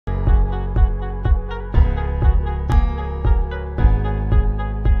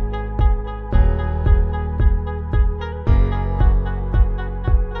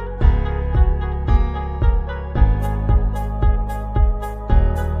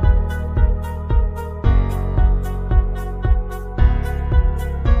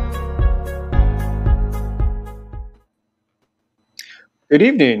Good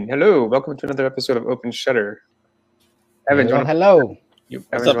evening. Hello. Welcome to another episode of Open Shutter. Evan, Hello, hello.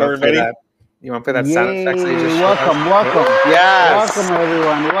 What's up, everybody? You want to play that sound effects that you just showed Welcome, us? welcome. Yes. Welcome,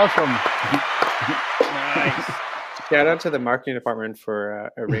 everyone. Welcome. Nice. Shout out to the marketing department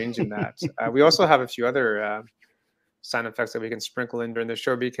for arranging that. We also have a few other sound effects that we can sprinkle in during the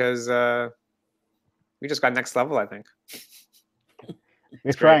show because we just got next level, I think.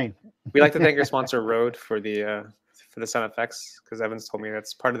 We're trying. We like to thank our sponsor, Rode, for the sound effects because Evan's told me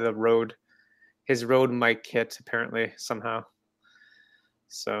that's part of the Rode, his Rode mic kit, apparently, somehow.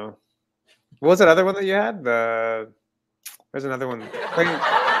 So, what was that other one that you had? There's another one.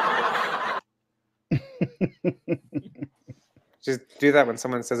 Just do that when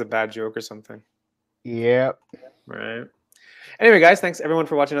someone says a bad joke or something. Yep. Right. Anyway, guys, thanks everyone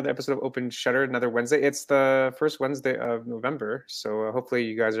for watching another episode of Open Shutter, another Wednesday. It's the first Wednesday of November, so hopefully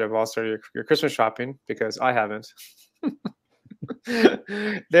you guys have all started your Christmas shopping because I haven't. I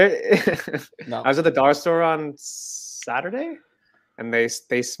was at the dollar store on Saturday, and they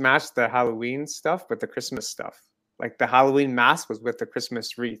smashed the Halloween stuff with the Christmas stuff. Like the Halloween mask was with the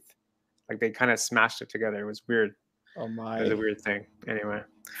Christmas wreath. Like they kind of smashed it together. It was weird. Oh my! It was a weird thing. Anyway,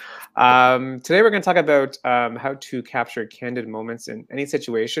 today we're going to talk about how to capture candid moments in any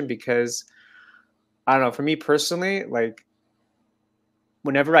situation because I don't know. For me personally, like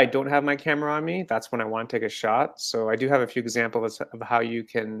whenever I don't have my camera on me, that's when I want to take a shot. So I do have a few examples of how you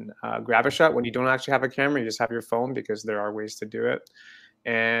can grab a shot when you don't actually have a camera. You just have your phone because there are ways to do it,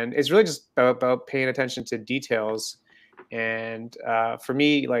 and it's really just about paying attention to details. And for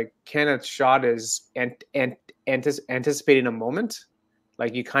me, like candid shot is anticipating a moment.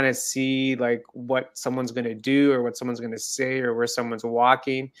 Like you kind of see like what someone's going to do or what someone's going to say or where someone's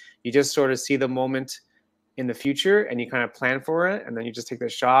walking. You just sort of see the moment in the future and you kind of plan for it. And then you just take the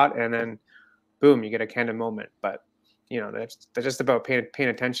shot and then boom, you get a candid moment. But, you know, that's just about paying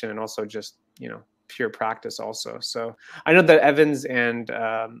attention and also just, you know, pure practice also. So I know that Evans and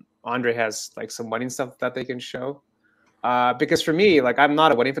Andre has like some wedding stuff that they can show. Because for me, like I'm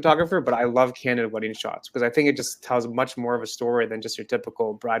not a wedding photographer, but I love candid wedding shots because I think it just tells much more of a story than just your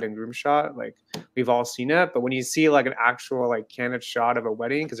typical bride and groom shot. Like we've all seen it, but when you see like an actual like candid shot of a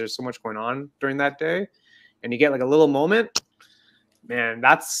wedding, because there's so much going on during that day, and you get like a little moment, man,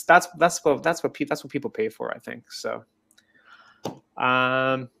 that's what people pay for, I think. So.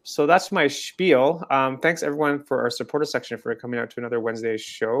 So that's my spiel. Thanks everyone for our supporter section for coming out to another Wednesday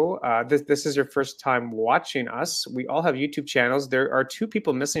show. This is your first time watching us. We all have YouTube channels. There are two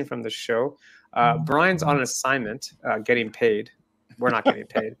people missing from the show. Brian's on assignment, getting paid. We're not getting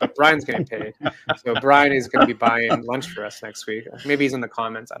paid, but Brian's getting paid. So Brian is going to be buying lunch for us next week. Maybe he's in the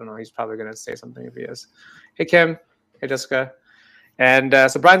comments. I don't know. He's probably going to say something if he is. Hey, Kim. Hey, Jessica. And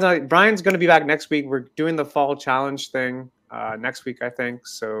so Brian's going to be back next week. We're doing the fall challenge thing. Next week, I think.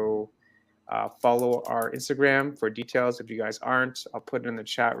 So follow our Instagram for details if you guys aren't. I'll put it in the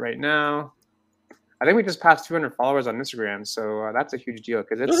chat right now. I think we just passed 200 followers on Instagram. So that's a huge deal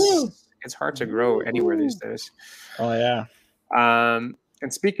because it's hard to grow anywhere these days. Oh, yeah. And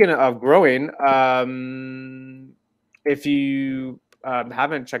speaking of growing, if you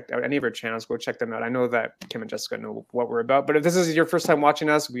haven't checked out any of our channels, go check them out. I know that Kim and Jessica know what we're about. But if this is your first time watching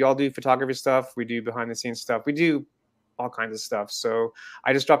us, we all do photography stuff. We do behind the scenes stuff. We do all kinds of stuff. So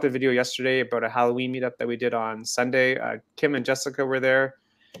I just dropped a video yesterday about a Halloween meetup that we did on Sunday. Kim and Jessica were there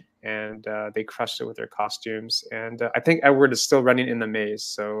and they crushed it with their costumes. And I think Edward is still running in the maze.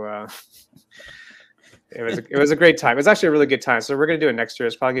 So it was a great time. It was actually a really good time. So we're going to do it next year.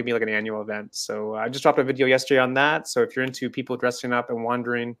 It's probably going to be like an annual event. So I just dropped a video yesterday on that. So if you're into people dressing up and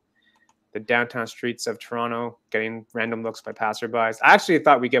wandering the downtown streets of Toronto, getting random looks by passerbys, I actually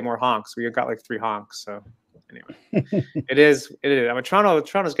thought we'd get more honks. We got like 3 honks. So anyway, it is. I mean,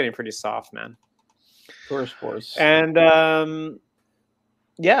 Toronto's getting pretty soft, man. Of course. And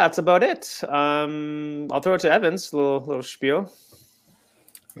yeah, that's about it. I'll throw it to Evans, little spiel.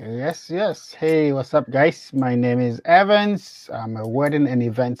 Yes. Hey, what's up, guys? My name is Evans. I'm a wedding and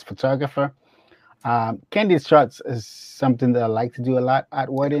events photographer. Candid shots is something that I like to do a lot at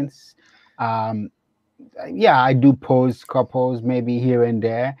weddings. Yeah, I do pose couples maybe here and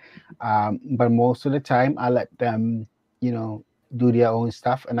there, but most of the time I let them, you know, do their own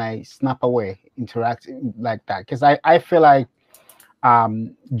stuff and I snap away, interact like that. Because I feel like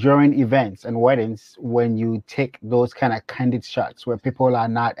during events and weddings, when you take those kind of candid shots where people are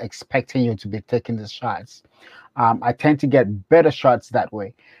not expecting you to be taking the shots, I tend to get better shots that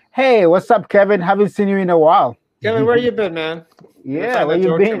way. Hey, what's up, Kevin? Haven't seen you in a while. Kevin, where you been, man? Yeah, where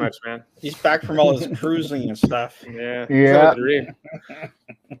you been? Too much, man. He's back from all his cruising and stuff. Yeah.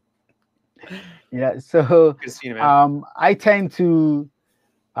 Yeah. So good seeing you, man. I tend to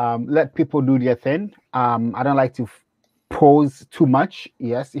Let people do their thing. I don't like to pose too much.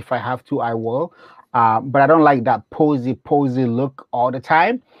 Yes, if I have to, I will. But I don't like that posy look all the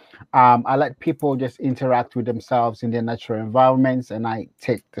time. I let people just interact with themselves in their natural environments, and I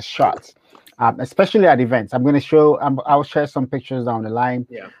take the shots, especially at events. I'm going to show. I'll share some pictures down the line,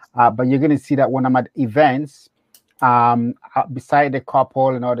 Yeah. but you're going to see that when I'm at events, beside the couple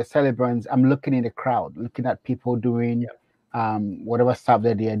and all the celebrants, I'm looking in the crowd, looking at people doing whatever stuff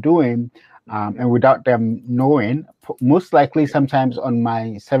that they are doing, and without them knowing, most likely sometimes on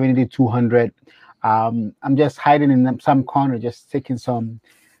my 70-200, I'm just hiding in some corner, just taking some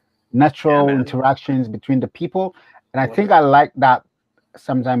Yeah, natural man. interactions between the people. And I Love think it. I like that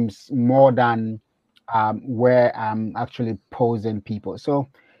sometimes more than where I'm actually posing people. So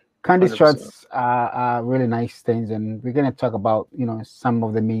Candid 100%. shots are really nice things, and we're gonna talk about some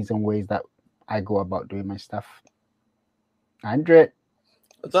of the means and ways that I go about doing my stuff. 100.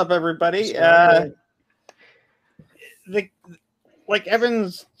 What's up, everybody? Sorry. The, like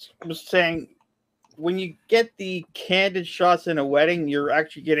Evans was saying, when you get the candid shots in a wedding, you're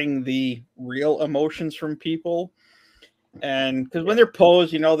actually getting the real emotions from people. And because when they're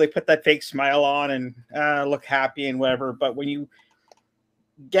posed, they put that fake smile on and look happy and whatever. But when you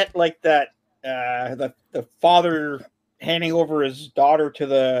get like that, the father handing over his daughter to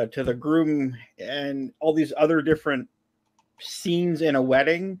the groom and all these other different scenes in a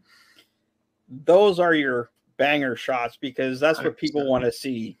wedding, those are your banger shots because that's what people 100%. want to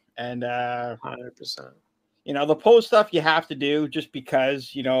see. And 100%. the post stuff you have to do just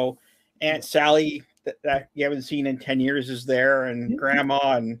because Aunt Sally that you haven't seen in 10 years is there, and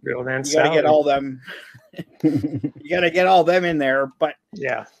grandma, and Real Aunt you got to get Sally. all them. You got to get all them in there. But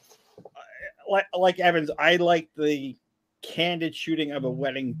Yeah. like Evans, I like the candid shooting of a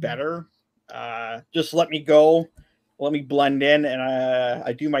wedding better. Just let me go, let me blend in, and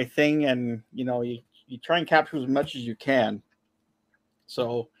I do my thing, and you try and capture as much as you can.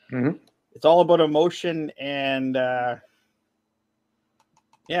 So Mhm. it's all about emotion and yeah,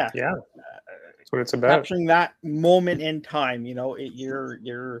 Yeah. That's what it's about. capturing that moment in time.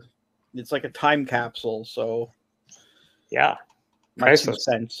 You're it's like a time capsule. So Yeah. my 2 Priceless.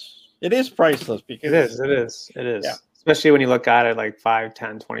 cents. It is priceless because It is. It is. It is. Yeah. Especially when you look at it like 5,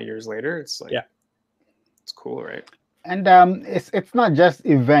 10, 20 years later. It's like, Yeah. it's cool, right? And it's not just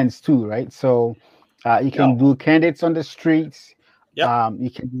events too, right? So you can No. do candidates on the streets. Yep. You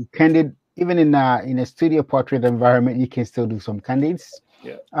can do candid even in a studio portrait environment. You can still do some candidates.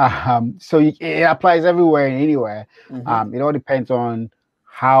 Yeah. So it applies everywhere and anywhere. Mhm. It all depends on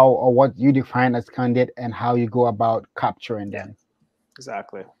how or what you define as candid and how you go about capturing Yeah. them.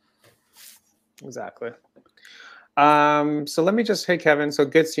 Exactly. Exactly. So let me just, hey Kevin, so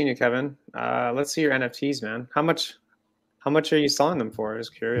good seeing you, Kevin. Let's see your NFTs, man. How much are you selling them for?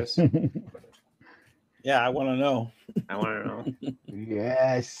 Just curious. Yeah, I want to know. I want to know.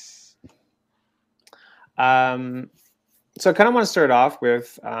 Yes. So I kind of want to start off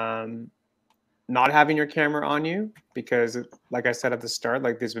with not having your camera on you because, like I said at the start,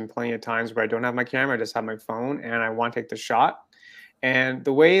 like there's been plenty of times where I don't have my camera, I just have my phone, and I want to take the shot. And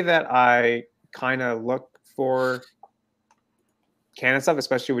the way that I kind of look for Canon stuff,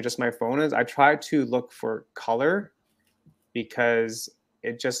 especially with just my phone, is I try to look for color because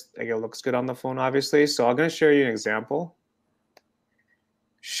it just like it looks good on the phone, obviously. So I'm going to show you an example.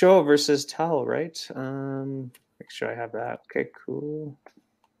 Show versus tell, right? Make sure I have that. Okay, cool.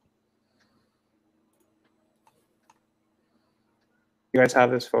 You guys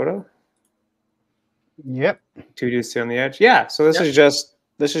have this photo? Yep. Two dudes sitting on the edge. Yeah. So this Yep. is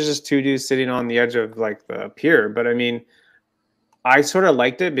just two dudes sitting on the edge of like the pier. But I mean, I sort of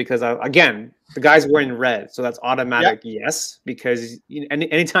liked it because again, the guy's wearing red, so that's automatic yes. Because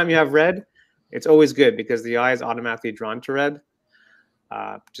anytime you have red, it's always good because the eye is automatically drawn to red.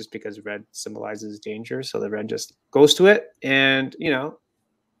 Just because red symbolizes danger, so the red just goes to it, and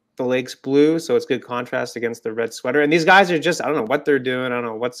the lake's blue, so it's good contrast against the red sweater. And these guys are just, I don't know what they're doing, I don't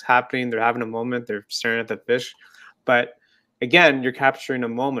know what's happening. They're having a moment. They're staring at the fish, but again, you're capturing a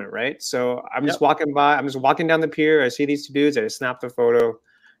moment, right? So I'm just walking by. I'm just walking down the pier. I see these two dudes. I just snap the photo,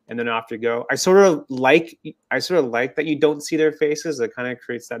 and then off you go. I sort of like that you don't see their faces. It kind of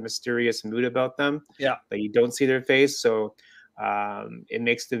creates that mysterious mood about them. Yeah. That you don't see their face, so it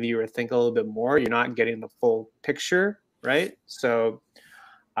makes the viewer think a little bit more. You're not getting the full picture, right? So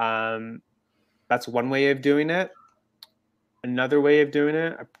that's one way of doing it. Another way of doing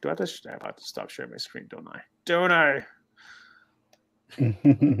it. I have to stop sharing my screen, don't I? Don't I?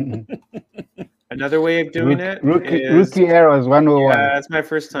 Another way of doing it is, Rookie errors 101. yeah, it's my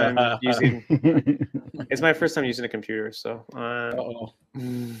first time using. It's my first time using a computer, so. Uh-oh.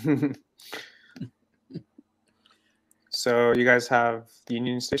 So you guys have the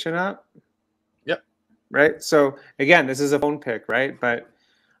Union Station app? Yep. Right. So again, this is a phone pic, right? But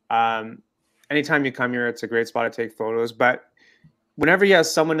anytime you come here, it's a great spot to take photos. But whenever you have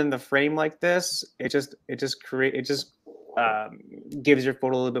someone in the frame like this, it just gives your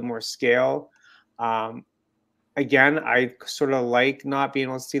photo a little bit more scale. Again, I sort of like not being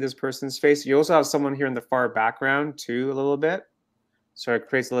able to see this person's face. You also have someone here in the far background too, a little bit, so it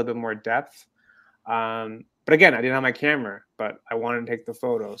creates a little bit more depth. But again, I didn't have my camera, but I wanted to take the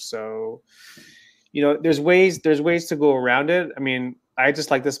photo. So, there's ways to go around it. I mean, I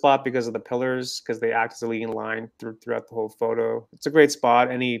just like this spot because of the pillars, because they act as a leading line throughout the whole photo. It's a great spot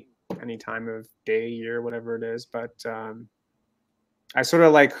any time of day, year, whatever it is. But I sort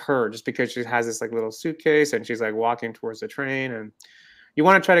of like her just because she has this like little suitcase and she's like walking towards the train, and you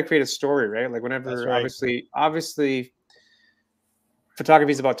want to try to create a story, right? Like whenever, right. obviously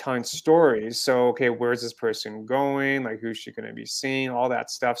photography is about telling stories. So, okay, where's this person going? Like, who's she going to be seeing? All that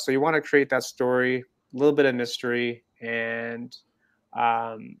stuff. So you want to create that story, a little bit of mystery, and,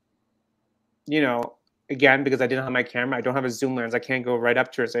 again, because I didn't have my camera, I don't have a zoom lens. I can't go right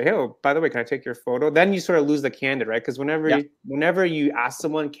up to her and say, "Hey, oh, by the way, can I take your photo?" Then you sort of lose the candid, right? Because whenever you ask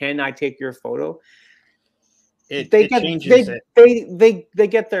someone, "Can I take your photo?" They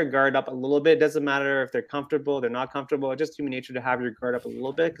get their guard up a little bit. It doesn't matter if they're comfortable, they're not comfortable. It's just human nature to have your guard up a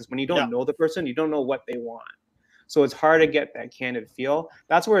little bit, because when you don't know the person, you don't know what they want. So it's hard to get that candid feel.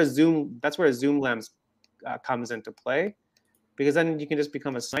 That's where a zoom lens comes into play, because then you can just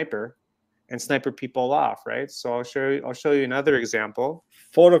become a sniper and sniper people off, right? So I'll show you another example.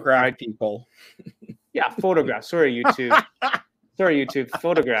 Photograph people. Yeah, photograph. Sorry, YouTube.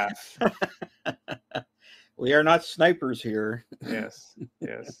 Photograph. We are not snipers here. Yes,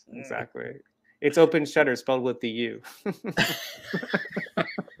 exactly. It's open shutter spelled with the U.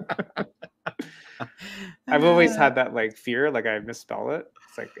 I've always had that like fear, like I misspell it.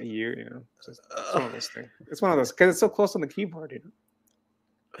 It's like a U, it's one of those things. It's one of those because it's so close on the keyboard,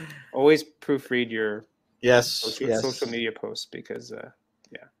 Always proofread your social media posts, because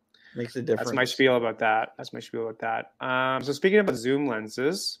makes a difference. That's my spiel about that. So speaking about zoom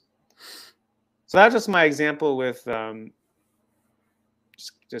lenses, so that's just my example with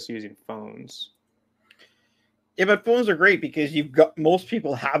just using phones. Yeah, but phones are great because most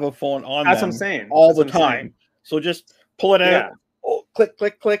people have a phone on That's them what I'm saying. all the time. So just pull it out, click,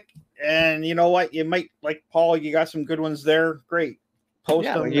 click, click, and you know what? You might, like Paul, you got some good ones there. Great. Post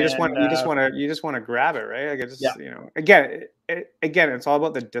them. Like you just want to grab it, right? Like again, it's all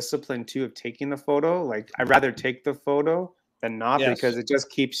about the discipline too of taking the photo. Like I'd rather take the photo than not, because it just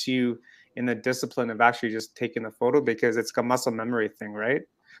keeps you in the discipline of actually just taking the photo, because it's a muscle memory thing, right?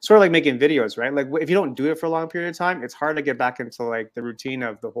 Sort of like making videos, right? Like if you don't do it for a long period of time, it's hard to get back into like the routine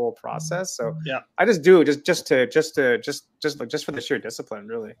of the whole process. So I just do it just for the sheer discipline,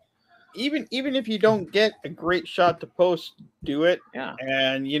 really. Even if you don't get a great shot to post, do it. Yeah.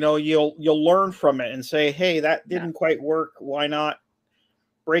 And you'll learn from it and say, hey, that didn't quite work. Why not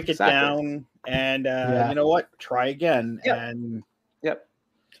break it down? And you know what? Try again. And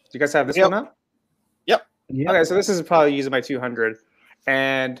do you guys have this one up? Yep. Okay, so this is probably using my 200.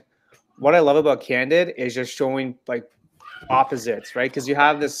 And what I love about Candid is just showing like opposites, right? Because you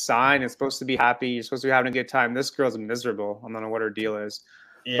have this sign, it's supposed to be happy, you're supposed to be having a good time. This girl's miserable. I don't know what her deal is.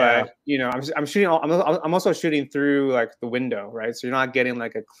 Yeah. But I'm shooting. I'm also shooting through like the window, right? So you're not getting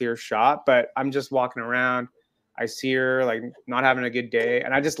like a clear shot. But I'm just walking around. I see her like not having a good day,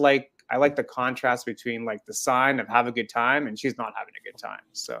 and I like the contrast between like the sign of have a good time and she's not having a good time.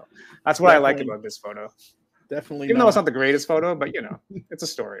 So that's what I like about this photo. Definitely. Even though it's not the greatest photo, but it's a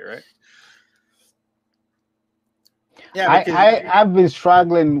story, right? Yeah, I've been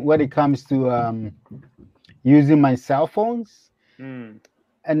struggling when it comes to using my cell phones.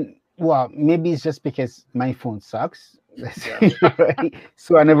 And well, maybe it's just because my phone sucks. Right?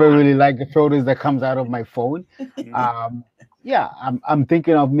 So I never really like the photos that comes out of my phone. I'm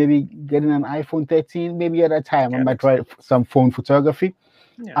thinking of maybe getting an iPhone 13. Maybe at that time I might try some phone photography.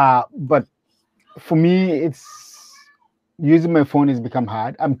 But for me, it's using my phone has become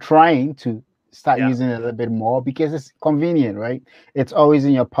hard. I'm trying to start using it a little bit more because it's convenient, right? It's always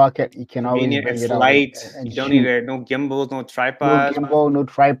in your pocket. You can always bring it out. It's light. You don't need no gimbals, no tripods. No gimbal, no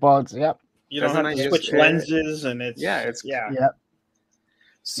tripods. Yep. You don't have to switch lenses, and it's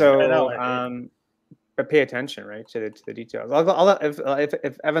So, but pay attention, right, to the details.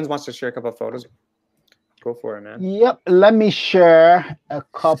 If Evans wants to share a couple of photos, go for it, man. Yep. Let me share a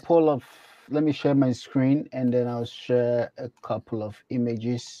couple of let me share my screen, and then I'll share a couple of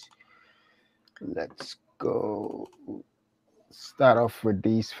images. Let's go. Start off with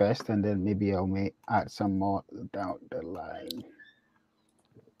these first, and then maybe I may add some more down the line.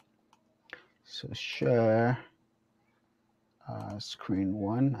 So share screen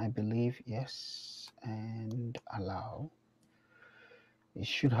 1, I believe. Yes, and allow. It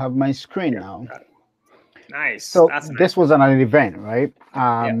should have my screen now. Nice. So That's this was an event, right?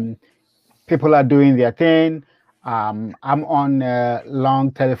 People are doing their thing. I'm on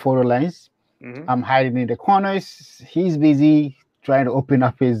long telephoto lens. Mm-hmm. I'm hiding in the corners. He's busy trying to open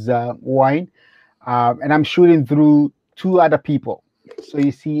up his wine, and I'm shooting through 2 other people. So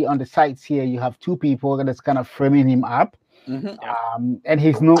you see on the sides here, you have 2 people that's kind of framing him up, and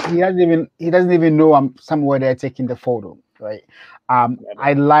he doesn't even know I'm somewhere there taking the photo, right?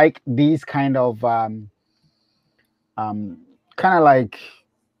 I like these kind of like,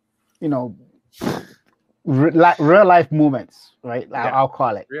 you know, real life moments, right? I'll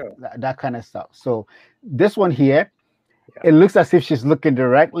call it that kind of stuff. So this one here, it looks as if she's looking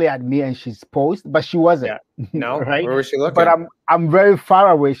directly at me and she's posed, but she wasn't. No, right? Where was she looking? But I'm very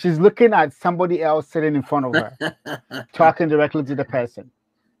far away. She's looking at somebody else sitting in front of her, talking directly to the person,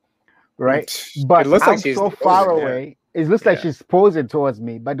 right? But it looks I'm like she's so far away. It looks like she's posing towards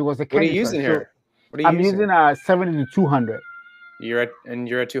me, but it was a. What are you using here? What are you I'm using a 70 to 200. You're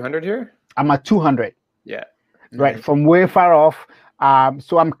at 200 here. I'm at 200. Yeah. Right, from way far off.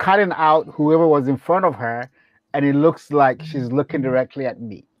 So I'm cutting out whoever was in front of her, and it looks like she's looking directly at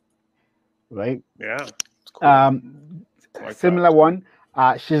me. Right. Yeah. Cool. Similar one.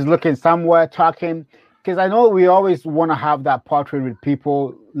 She's looking somewhere, talking. Because I know we always want to have that portrait with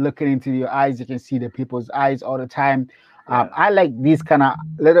people looking into your eyes. You can see the people's eyes all the time. I like these kind of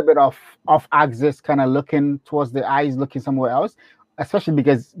little bit of off axis, kind of looking towards the eyes, looking somewhere else, especially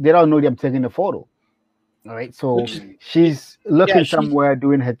because they don't know I'm taking the photo. All right, so she's looking somewhere,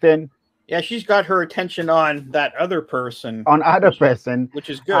 doing her thing. Yeah, she's got her attention on that other person. Which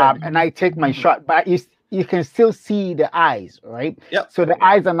is good. And I take my shot, but you can still see the eyes, right? Yep. So the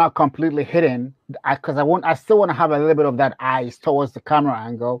eyes are not completely hidden, because I still want to have a little bit of that eyes towards the camera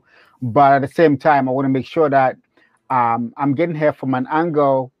angle, but at the same time, I want to make sure that I'm getting her from an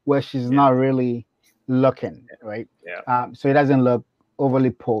angle where she's not really looking, right? Yeah. So it doesn't look overly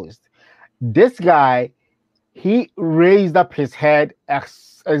posed. This guy, he raised up his head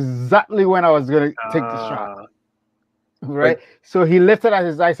exactly when I was going to take the shot. Right? So he lifted up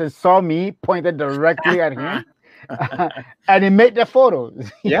his eyes and saw me, pointed directly at him, and he made the photo.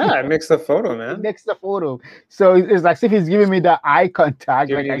 Yeah, it makes the photo, man. It makes the photo. So it's like if he's giving me the eye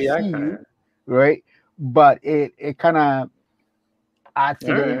contact, like I see you, right? But it kind of adds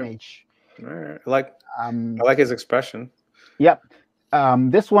to the image. All right. I like his expression. Yep.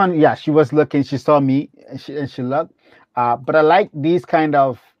 This one, she was looking, she saw me, and she looked. But I like these kind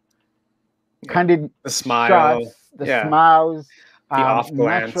of candid the smile, shots, the smiles, the off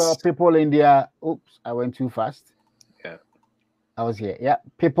glance. Natural people in their. Oops, I went too fast. Yeah, I was here. Yeah,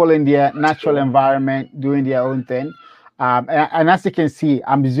 people in their natural environment doing their own thing. And as you can see,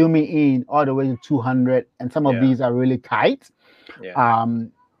 I'm zooming in all the way to 200, and some of these are really tight. Yeah.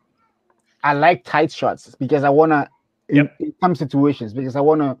 I like tight shots because I want to. In some situations, because I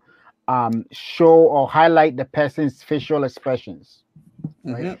want to show or highlight the person's facial expressions,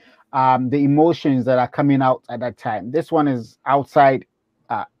 right? The emotions that are coming out at that time. This one is outside.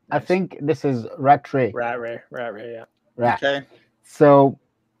 I think this is Rat Ray. Yeah. Right. Okay. So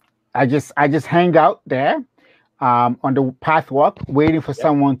I just hang out there on the pathwalk, waiting for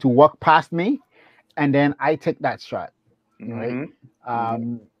someone to walk past me, and then I take that shot. Right.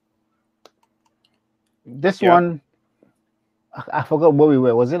 This one. I forgot where we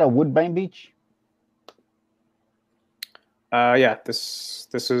were. Was it a Woodbine Beach? Yeah. This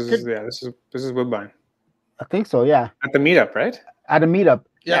is Woodbine. I think so. Yeah. At the meetup, right? At the meetup.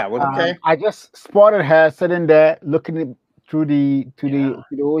 Yeah. Okay. I just spotted her sitting there looking through the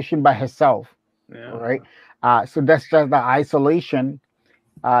ocean by herself. Yeah. Right. So that's just the isolation.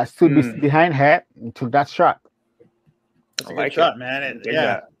 Stood behind her and took that shot. That's a good shot, man.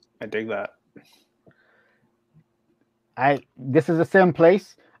 I dig that. This is the same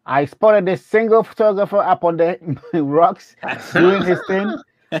place. I spotted this single photographer up on the rocks doing his thing.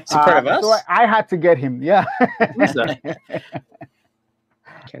 It's a part of us. So I had to get him. Yeah. Who's that?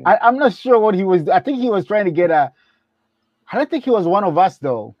 I'm not sure what he was. I think he was trying to get I don't think he was one of us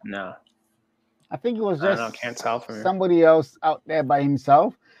though. No. I think he was just can't tell from here. Somebody else out there by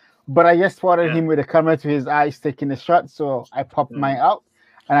himself. But I just spotted him with a camera to his eyes taking a shot. So I popped mine out.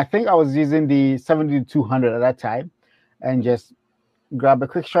 And I think I was using the 70 to 200 at that time. And just grab a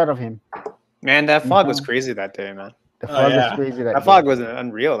quick shot of him. Man, that fog was crazy that day, man. The fog yeah. is crazy. That fog was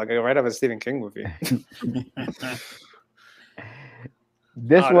unreal. Like right out of a Stephen King movie.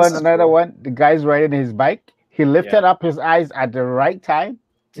 This Oh, one, is another cool. one. The guy's riding his bike. He lifted up his eyes at the right time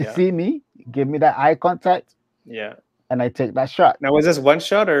to Yeah. see me, give me that eye contact, Yeah. and I take that shot. Now, was this one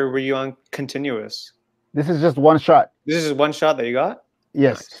shot or were you on continuous? This is just one shot. This is just one shot that you got?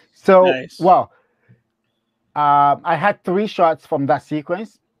 Yes. Nice. So, Nice. well, I had 3 shots from that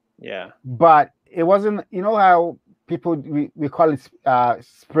sequence, Yeah. but it wasn't. You know how people we call it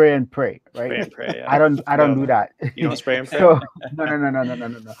spray and pray, right? Spray and pray. Yeah. I don't No. do that. You don't spray and pray? So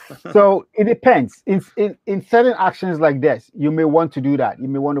no. So it depends. In certain actions like this, you may want to do that. You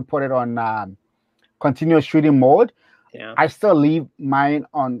may want to put it on continuous shooting mode. Yeah. I still leave mine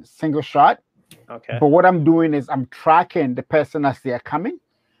on single shot. Okay. But what I'm doing is I'm tracking the person as they are coming.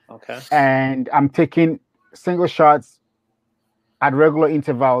 Okay. And I'm taking single shots at regular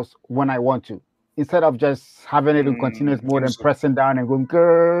intervals when I want to, instead of just having it in continuous mode and pressing down and going,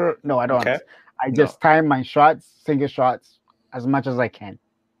 grrr. No, I don't. Okay. I just time my shots, single shots, as much as I can.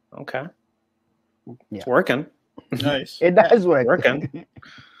 Okay. Yeah. It's working. Nice. It does work. Working.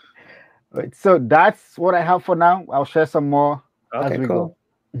 Right, so that's what I have for now. I'll share some more as Okay, we cool.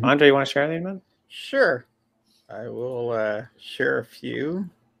 go. Andre, you want to share anything, man? Sure. I will share a few.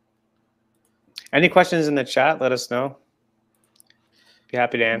 Any questions in the chat? Let us know. Be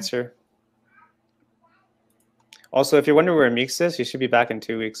happy to answer. Also, if you're wondering where Meeks is, he should be back in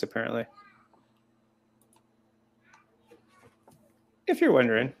 2 weeks, apparently. If you're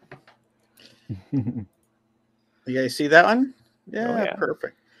wondering. You guys see that one? Yeah, yeah.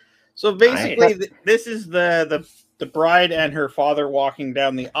 Perfect. So basically, this is the bride and her father walking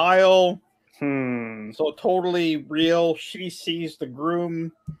down the aisle. So totally real. She sees the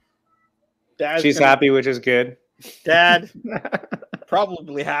groom. She's happy, which is good. Dad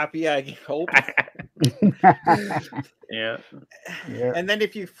probably happy, I hope. Yeah. And then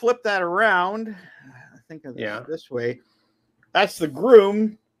if you flip that around, I think of this way. That's the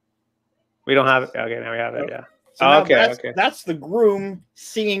groom. We don't have it. Okay, now we have it. Yeah. So that's the groom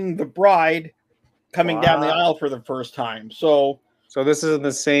seeing the bride coming down the aisle for the first time. So this is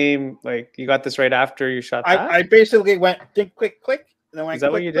the same. Like you got this right after you shot that. I basically went think click click. And then went, is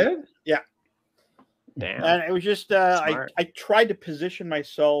that click, what you click. did? Yeah. Damn. And it was just I tried to position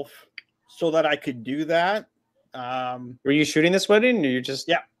myself so that I could do that. Were you shooting this wedding, or you just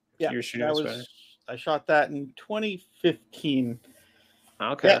you were shooting this wedding? I shot that in 2015.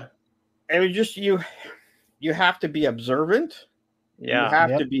 Okay. Yeah. It was just you have to be observant. Yeah. You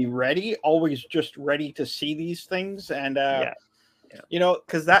have to be ready, always just ready to see these things. And you know,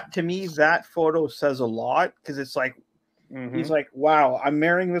 because that to me, that photo says a lot, because it's like he's like, wow, I'm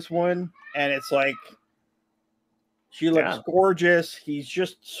marrying this one, and it's like she looks gorgeous. He's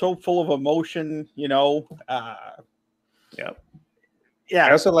just so full of emotion, you know. Yeah.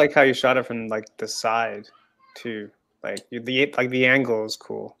 I also like how you shot it from like the side too. Like the angle is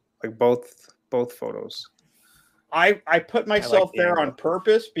cool. Like both photos. I put myself there on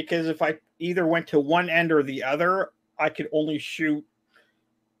purpose, because if I either went to one end or the other, I could only shoot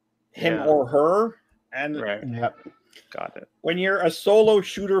him or her. And got it. When you're a solo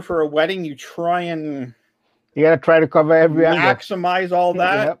shooter for a wedding, you try and you gotta try to cover every angle, maximize all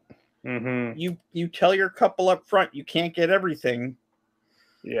that. You tell your couple up front you can't get everything.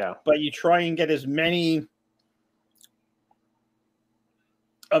 Yeah. But you try and get as many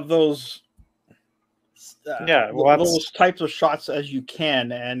of those those types of shots as you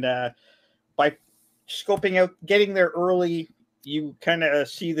can. And by scoping out, getting there early, you kind of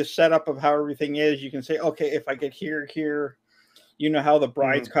see the setup of how everything is. You can say, okay, if I get here, you know how the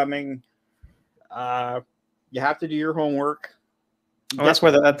bride's coming. You have to do your homework. That's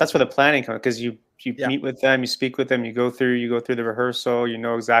where the planning comes, because you meet with them, you speak with them, you go through the rehearsal, you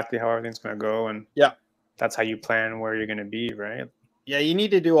know exactly how everything's going to go, and that's how you plan where you're going to be, right? Yeah, you need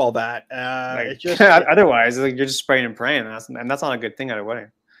to do all that. It's just otherwise, like, you're just spraying and praying, and that's not a good thing at a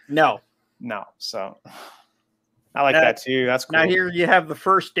wedding. No. So I like that too. That's cool. Now here you have the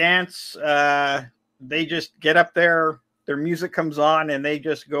first dance. They just get up there, their music comes on, and they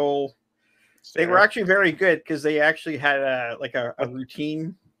just go. They were actually very good, because they actually had a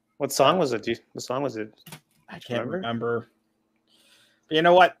routine. What song was it? What song was it? I can't remember. But you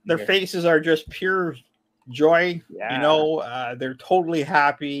know what? Their faces are just pure joy. You know, they're totally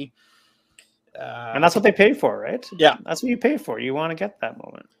happy. And that's what they pay for, right? Yeah. That's what you pay for. You want to get that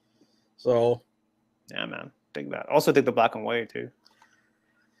moment. So. Yeah, man. Dig that. Also dig the black and white too.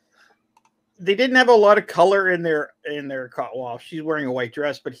 They didn't have a lot of color in their well, she's wearing a white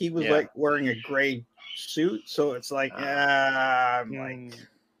dress, but he was like wearing a gray suit, so it's like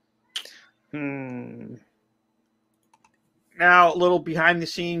Hmm. Now, a little behind the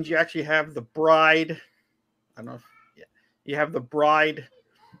scenes, you actually have the bride. I don't know if you have the bride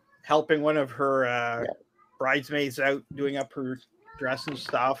helping one of her bridesmaids out, doing up her dress and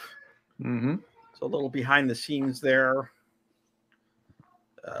stuff. Mm-hmm. So a little behind the scenes there.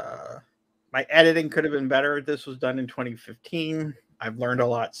 My editing could have been better. This was done in 2015. I've learned a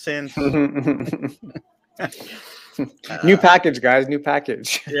lot since. New package, guys. New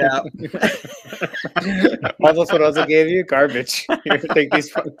package. Yeah. All those photos I gave you, garbage. Here, take these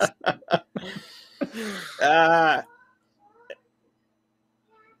photos. And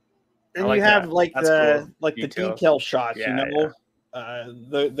like you have that. like That's the cool. like Details. the detail shots, Yeah, you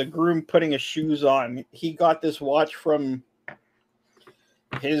know. The groom putting his shoes on. He got this watch from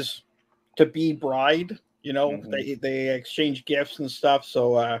his to-be bride. You know, they exchange gifts and stuff.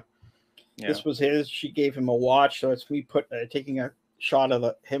 So this was his. She gave him a watch. So it's me taking a shot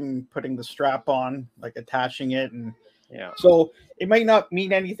of him putting the strap on, like attaching it, and so it might not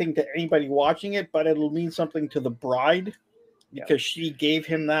mean anything to anybody watching it, but it'll mean something to the bride because she gave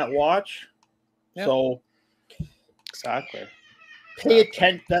him that watch. So exactly. Pay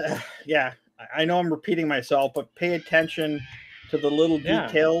attention. Yeah, I know I'm repeating myself, but pay attention to the little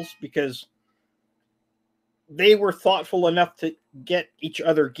details because they were thoughtful enough to get each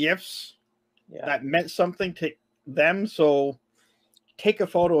other gifts that meant something to them. So take a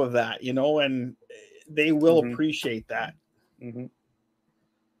photo of that, you know, and they will appreciate that. Mm-hmm.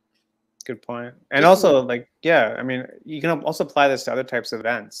 Good point. And also, like, I mean, you can also apply this to other types of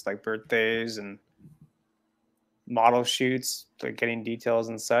events, like birthdays and model shoots, like getting details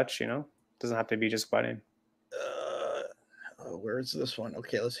and such. You know, doesn't have to be just wedding. Where's this one?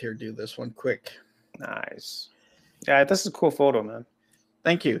 Okay, let's do this one quick. Nice. Yeah, this is a cool photo, man.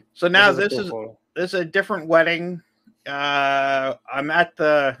 Thank you. So now this is a different wedding. I'm at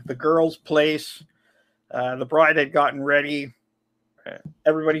the girl's place. The bride had gotten ready.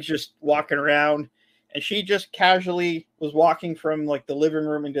 Everybody's just walking around, and she just casually was walking from like the living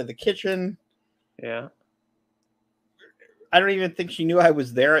room into the kitchen. Yeah. I don't even think she knew I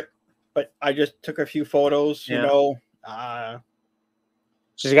was there, but I just took a few photos, you know.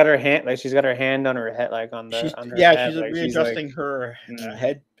 She's got her hand on her head, like on her head. She's like readjusting her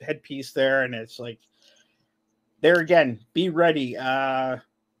headpiece there, and it's like there again, be ready.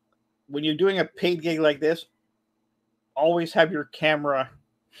 When you're doing a paid gig like this, always have your camera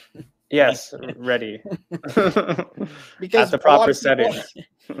ready. Because at the proper setting.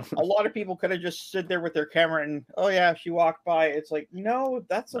 A lot of people could have just stood there with their camera and she walked by. It's like, no,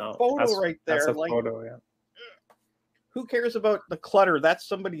 that's a photo right there. That's a like, photo, who cares about the clutter? That's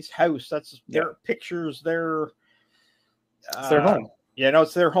somebody's house. That's their pictures. It's their home.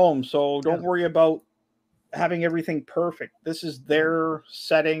 It's their home. So don't worry about having everything perfect. This is their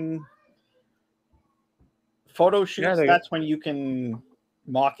setting. Photo shoots, that's when you can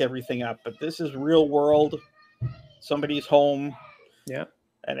mock everything up. But this is real world. Somebody's home. Yeah.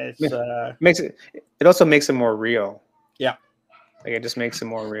 And it's it also makes it more real. Yeah. Like it just makes it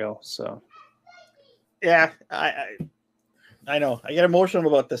more real. So yeah, I know. I get emotional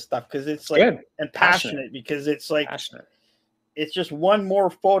about this stuff because it's like and passionate because it's like it's just one more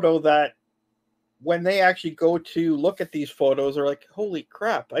photo that when they actually go to look at these photos are like, holy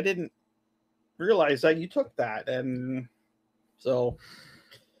crap, I didn't realize that you took that. And so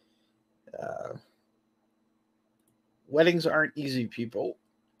weddings aren't easy, people.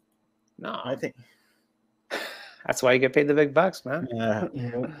 No, I think that's why you get paid the big bucks, man. Yeah.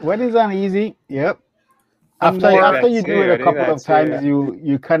 Weddings aren't easy. Yep. After you do it a couple of times,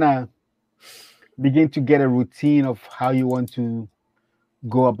 you kind of begin to get a routine of how you want to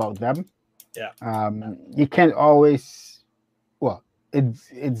go about them. Yeah. You can't always. Well,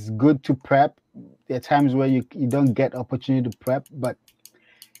 it's good to prep. There are times where you don't get opportunity to prep, but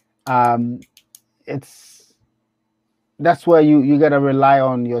that's where you gotta rely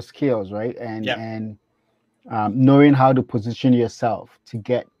on your skills, right? And knowing how to position yourself to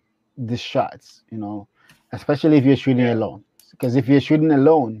get the shots, you know, especially if you're shooting alone. Because if you're shooting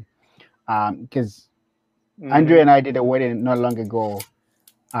alone, because Andrea and I did a wedding not long ago,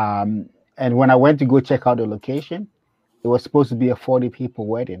 and when I went to go check out the location, it was supposed to be a 40 people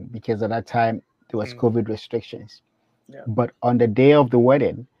wedding because at that time there was COVID restrictions. Yeah. But on the day of the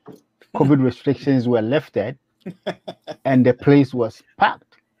wedding, COVID restrictions were lifted and the place was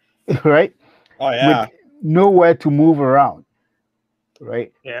packed, right? Oh, yeah. With nowhere to move around,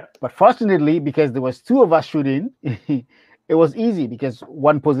 right? Yeah. But fortunately, because there was two of us shooting, it was easy because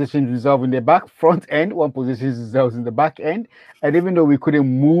one position is resolved in the back front end, one position is resolved in the back end. And even though we couldn't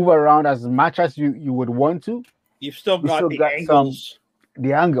move around as much as you would want to, you've still got the angles.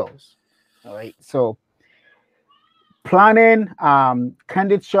 The angles. All right. So planning,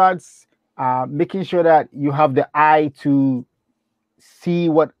 candid shots, making sure that you have the eye to see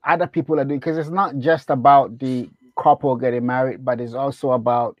what other people are doing, because it's not just about the couple getting married, but it's also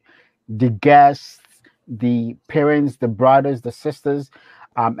about the guests, the parents, the brothers, the sisters,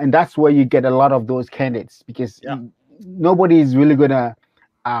 and that's where you get a lot of those candidates, because Yeah. nobody is really gonna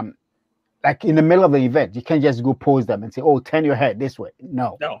um, like in the middle of the event, you can't just go pose them and say, "Oh, turn your head this way."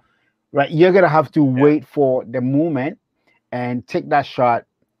 No, No. right? You're gonna have to wait for the moment and take that shot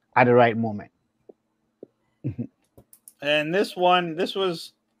at the right moment. And this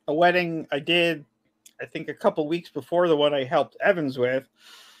was a wedding I did, I think, a couple weeks before the one I helped Evans with.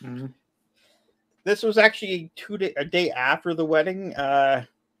 Mm-hmm. This was actually a day after the wedding.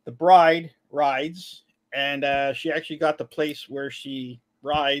 The bride rides, and she actually got the place where she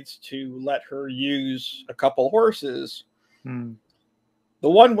rides to let her use a couple horses. Mm. The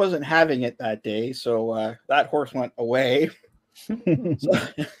one wasn't having it that day, so that horse went away. So,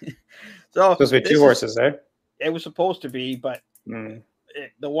 Supposed to be two horses, eh? It was supposed to be, but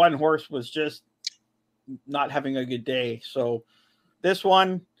the one horse was just not having a good day. So this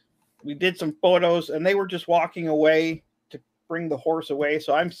one, we did some photos, and they were just walking away to bring the horse away.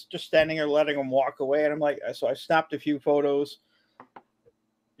 So I'm just standing there letting them walk away, and I'm like, so I snapped a few photos.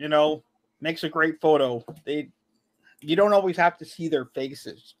 You know, makes a great photo. You don't always have to see their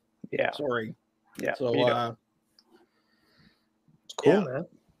faces. Yeah. Sorry. Yeah. So it's cool, yeah. man.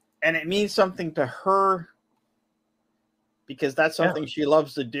 And it means something to her because that's something she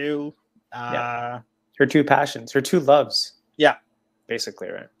loves to do. Her two passions, her two loves. Yeah. Basically,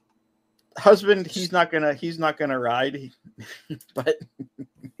 right? Husband, he's not gonna ride, but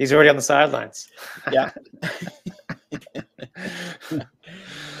he's already on the sidelines. Yeah.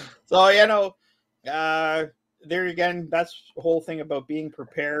 So there again, that's the whole thing about being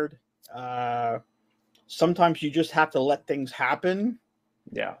prepared. Sometimes you just have to let things happen.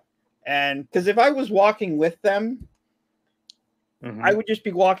 Yeah. And because if I was walking with them, I would just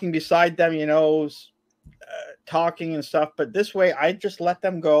be walking beside them, talking and stuff. But this way, I just let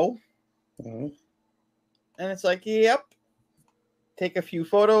them go. And it's like, yep, take a few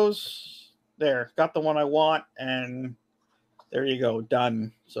photos. There, got the one I want, and there you go,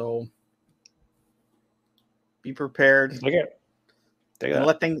 done. So be prepared. And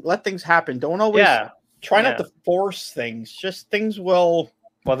let things happen. Don't always try not to force things. Just things will.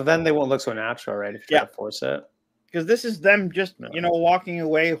 Well, then they won't look so natural, right? If you try to force it. Because this is them just walking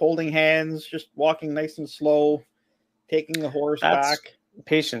away, holding hands, just walking nice and slow, taking the horse back.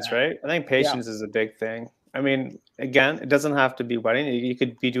 Patience, right? I think patience is a big thing. I mean, again, it doesn't have to be wedding. You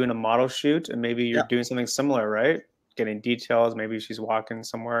could be doing a model shoot, and maybe you're doing something similar, right? Getting details. Maybe she's walking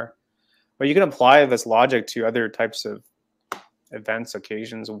somewhere. But you can apply this logic to other types of events,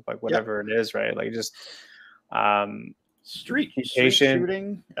 occasions, like whatever it is, right? Like just street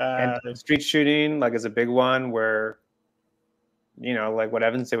shooting. And street shooting, like, is a big one where, like what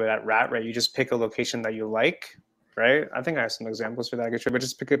Evan said with that rat, right? You just pick a location that you like, right? I think I have some examples for that, but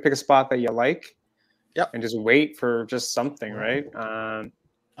just pick a spot that you like, and just wait for just something, right? I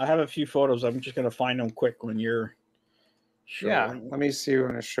have a few photos. I'm just gonna find them quick when you're. Yeah, let me see. I'm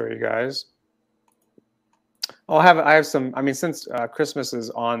gonna show you guys. I have some. I mean, since Christmas is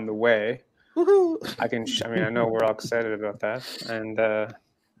on the way, I can. I know we're all excited about that, and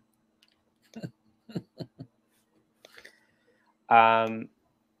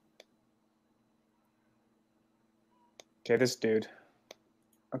okay, this dude.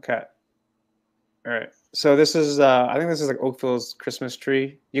 Okay, all right. So this is. I think this is like Oakville's Christmas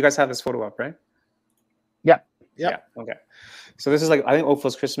tree. You guys have this photo up, right? Yep. Yeah. Okay. So this is like, I think,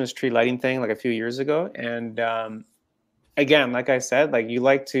 Oakville's Christmas tree lighting thing like a few years ago, and again, like I said, like you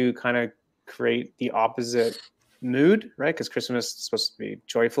like to kind of create the opposite mood, right? Because Christmas is supposed to be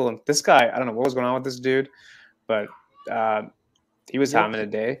joyful, and this guy, I don't know what was going on with this dude, but he was having a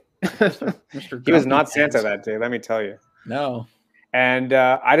day. He was not Santa that day, let me tell you. No. And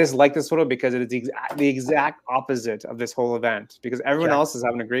I just like this photo because it is the exact opposite of this whole event. Because everyone else is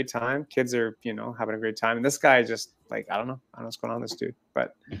having a great time, kids are having a great time, and this guy just like I don't know what's going on with this dude,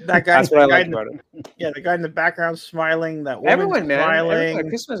 but that guy, that's what I like about it. Yeah, the guy in the background smiling. That everyone, man, smiling.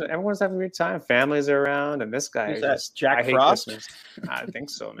 Christmas, everyone's having a great time. Families are around, and this guy is just Jack I hate Frost? Christmas. I think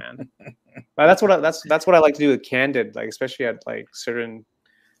so, man. But that's what I like to do with Candid, like especially at like certain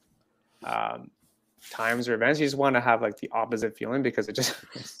times or events. You just want to have like the opposite feeling because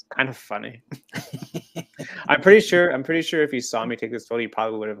it's kind of funny. I'm pretty sure if he saw me take this photo, he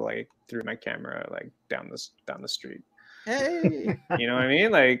probably would have like threw my camera like down the street. Hey, you know what I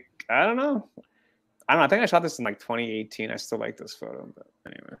mean? Like I don't know. I think I shot this in like 2018. I still like this photo, but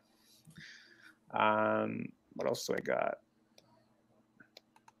anyway. What else do I got?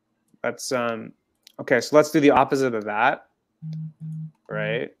 Let's okay, so let's do the opposite of that,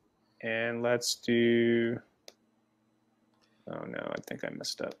 right? And let's do, oh no, I think I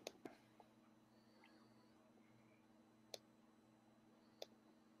messed up.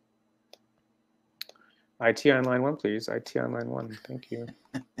 IT on line 1, please. IT on line 1. Thank you.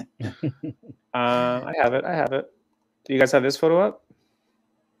 I have it. I have it. Do you guys have this photo up?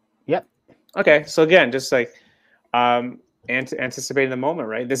 Yep. Okay, so again, just like anticipating the moment,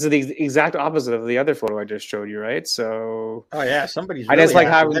 right? This is the exact opposite of the other photo I just showed you, right? So Oh yeah, somebody's. I Really just like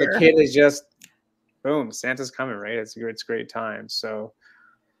having there. the kid is just boom, Santa's coming, right? It's great time. So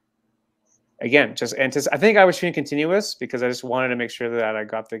again, just I think I was shooting continuous because I just wanted to make sure that I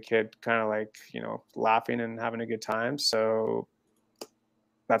got the kid kind of like, you know, laughing and having a good time. So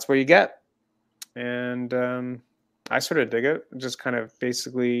that's what you get. And I sort of dig it. It just kind of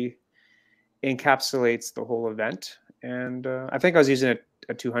basically encapsulates the whole event. And I think I was using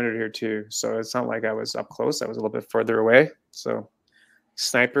a 200 here too. So it's not like I was up close. I was a little bit further away. So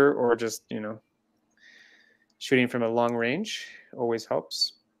sniper or just, you know, shooting from a long range always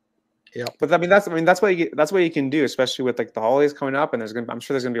helps. Yeah. But I mean that's what you can do, especially with like the holidays coming up, and I'm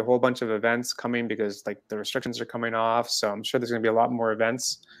sure there's gonna be a whole bunch of events coming because like the restrictions are coming off. So I'm sure there's gonna be a lot more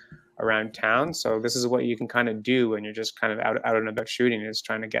events around town. So this is what you can kind of do when you're just kind of out and about shooting, is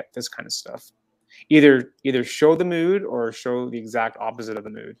trying to get this kind of stuff. Either show the mood or show the exact opposite of the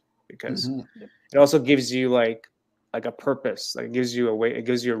mood, because it also gives you like a purpose. Like it gives you a way, it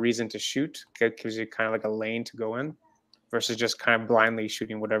gives you a reason to shoot. It gives you kind of like a lane to go in, versus just kind of blindly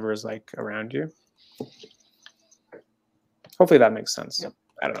shooting whatever is like around you. Hopefully that makes sense. Yep.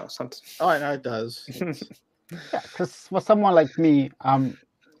 I don't know. Something. Oh, I know it does. Yeah, because for someone like me,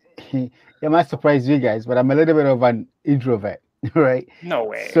 it might surprise you guys, but I'm a little bit of an introvert, right? No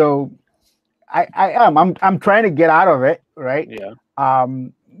way. So I am. I'm trying to get out of it, right? Yeah.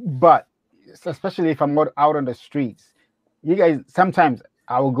 But especially if I'm out on the streets, you guys, sometimes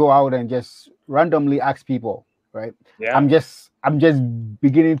I will go out and just randomly ask people, right? Yeah. I'm just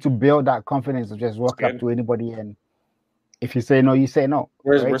beginning to build that confidence of just walk up to anybody, and if you say no, you say no.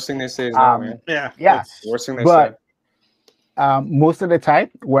 Worst thing they say is no, man. Yeah. Yeah. Worst thing they say. Most of the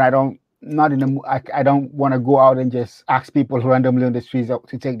time when I don't want to go out and just ask people randomly on the streets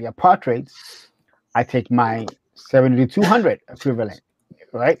to take their portraits, I take my 70-200 equivalent,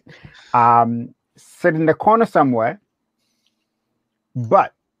 right? Sit in the corner somewhere,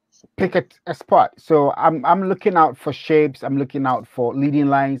 but pick a spot. So I'm looking out for shapes. I'm looking out for leading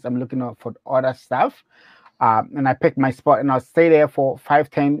lines. I'm looking out for other stuff. And I pick my spot, and I'll stay there for 5,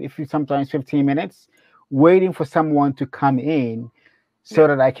 10, sometimes 15 minutes, waiting for someone to come in so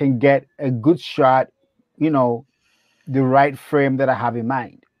that I can get a good shot, you know, the right frame that I have in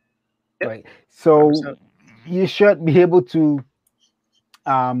mind. Yep. Right. So 100%. You should be able to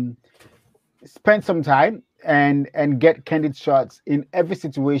spend some time and get candid shots in every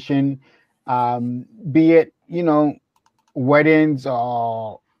situation, be it, you know, weddings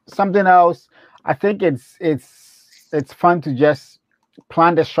or something else. I think it's fun to just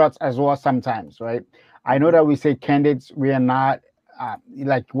plan the shots as well sometimes, right? I know that we say candids, we are not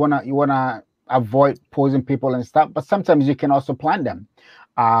like you wanna avoid posing people and stuff, but sometimes you can also plan them.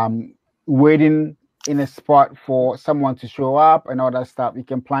 Waiting in a spot for someone to show up and all that stuff, you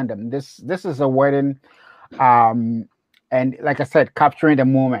can plan them. This is a wedding, and like I said, capturing the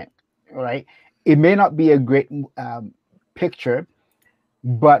moment, right? It may not be a great picture,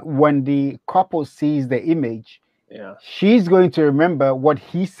 but when the couple sees the image, she's going to remember what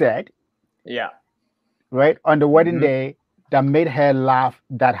he said. Yeah. Right? On the wedding day, that made her laugh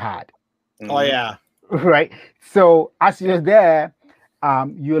that hard. Oh, yeah. Right? So as you're there,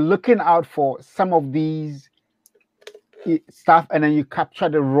 you're looking out for some of these stuff, and then you capture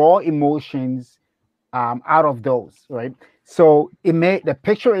the raw emotions out of those, right? So the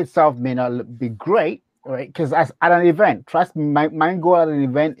picture itself may not be great, right? Because at an event, trust me, my goal at an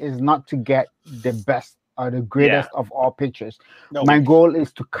event is not to get the best or the greatest of all pictures. No. My goal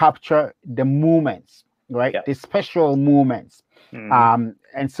is to capture the moments, right? The special moments.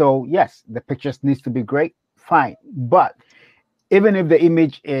 And so, yes, the pictures needs to be great, fine. But even if the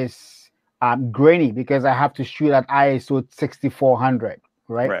image is grainy, because I have to shoot at ISO 6400,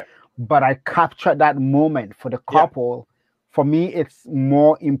 right? But I capture that moment for the couple. For me, it's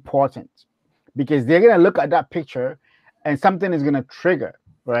more important, because they're going to look at that picture and something is going to trigger,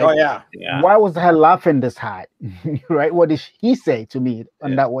 right? Oh, yeah. Why was her laughing this hard, right? What did he say to me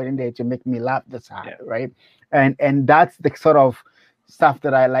on that wedding day to make me laugh this hard, right? And that's the sort of stuff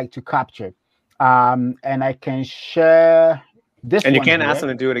that I like to capture. And I can share this. And you can't ask them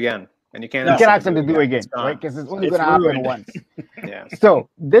to do it again. and you can't You ask can them ask them to do again. again, It's gone. right? Because it's only It's going to happen ruined. once. Yeah. So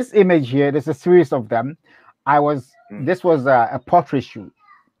this image here, there's a series of them. Mm. This was a portrait shoot,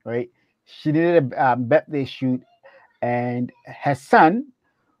 right? She did a birthday shoot, and her son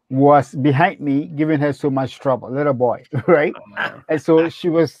was behind me, giving her so much trouble, little boy, right? And so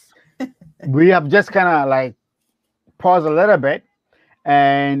we have just kind of like paused a little bit,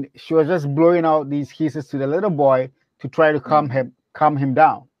 and she was just blowing out these kisses to the little boy to try to calm him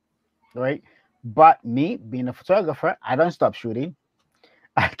down, right? But me being a photographer, I don't stop shooting.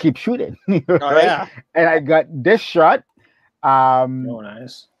 I keep shooting, right? yeah. And I got this shot. Oh,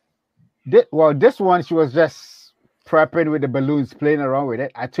 nice. This one she was just prepping with the balloons, playing around with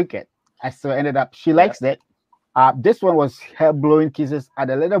it. I took it. I still ended up. She likes it. This one was her blowing kisses at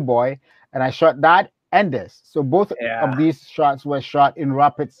the little boy, and I shot that and this. So both of these shots were shot in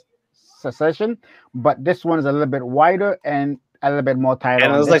rapid succession, but this one is a little bit wider and a little bit more tight. And it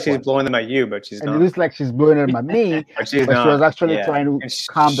on looks this like she's one. blowing them at you, but she's And not. it looks like she's blowing them at me, But she's but she was not. actually Yeah. trying to And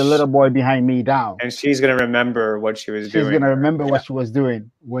calm the little boy behind me down. And she's gonna remember what she was doing. She's gonna remember what she was doing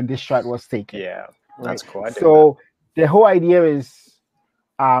when this shot was taken. Yeah, that's cool. I dig So the whole idea is,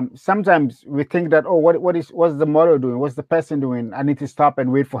 sometimes we think that, oh, what's the model doing? What's the person doing? I need to stop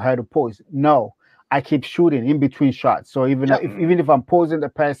and wait for her to pose. No, I keep shooting in between shots. So even if I'm posing the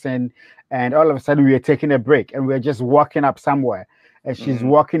person, and all of a sudden we are taking a break and we're just walking up somewhere, and she's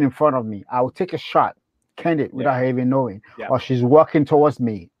walking in front of me, I will take a shot, candid, without her even knowing. Or she's walking towards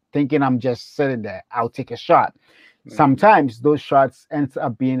me, thinking I'm just sitting there. I'll take a shot. Sometimes those shots ends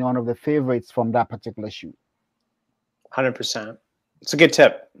up being one of the favorites from that particular shoot. 100%. It's a good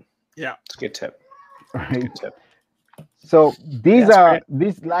tip. Yeah, it's a good tip. Right. Good tip. So these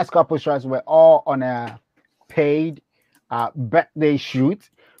last couple shots were all on a paid birthday shoot,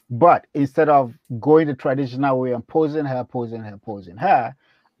 but instead of going the traditional way and posing her,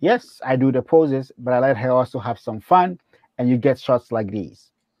 yes, I do the poses, but I let her also have some fun, and you get shots like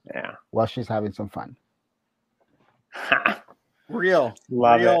these. Yeah, while she's having some fun. Real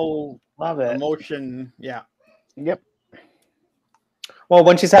Love it. Emotion. Yeah. Yep. Well,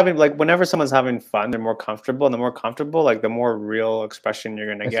 when she's having, like, whenever someone's having fun, they're more comfortable, and the more comfortable, like, the more real expression you're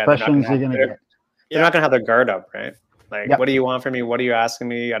gonna get. Expressions you're gonna get. They're not gonna have their guard up, right? Like, Yep. What do you want from me? What are you asking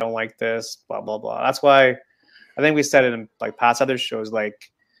me? I don't like this. Blah blah blah. That's why I think we said it in like past other shows,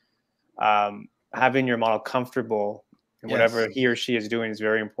 like having your model comfortable in whatever he or she is doing is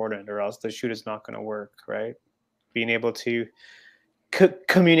very important, or else the shoot is not going to work, right? Being able to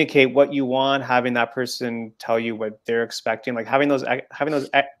communicate what you want, having that person tell you what they're expecting, like having those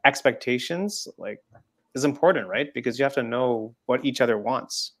expectations, like, is important, right? Because you have to know what each other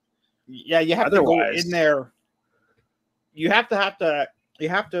wants. Yeah, you have to go in there. You have to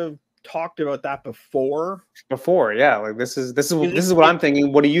talk about that before. Yeah. Like this is what I'm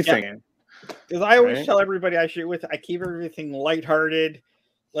thinking. What are you thinking? Because I always tell everybody I shoot with, I keep everything lighthearted.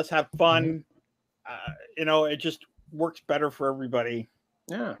 Let's have fun. It just works better for everybody.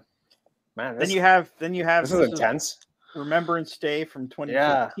 Yeah, man. Then you have. This is intense. Remembrance Day from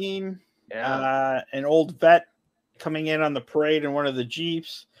 2015. Yeah. An old vet coming in on the parade in one of the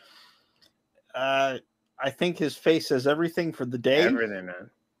Jeeps. I think his face says everything for the day. Everything,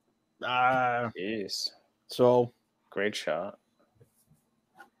 man. Jeez. So great shot.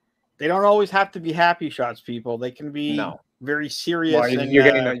 They don't always have to be happy shots, people. They can be very serious. Well, you're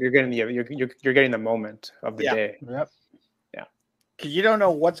getting the moment of the day. Yep. Yeah. Because you don't know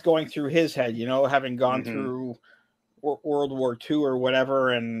what's going through his head. Having gone through World War II or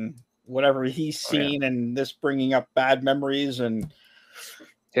whatever, and whatever he's seen, and this bringing up bad memories, and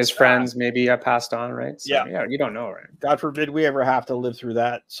his friends maybe have passed on, right? So, yeah, you don't know, right? God forbid we ever have to live through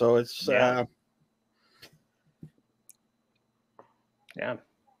that. So it's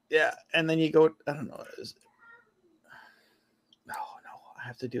yeah, and then you go, I don't know. No, I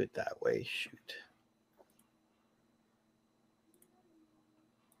have to do it that way. Shoot.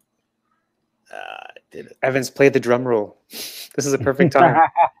 I did it. Evans played the drum roll. This is a perfect time.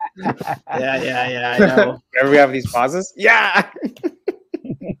 Yeah, I know. Whenever we have these pauses. Yeah.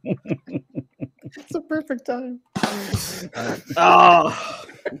 It's a perfect time.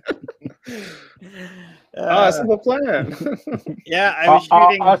 Simple plan. Yeah, I was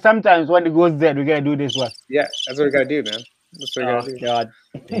shooting. Or sometimes when it goes dead, we gotta do this one. Yeah, that's what we gotta do, man. That's what we gotta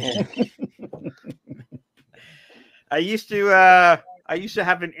do. God. I used to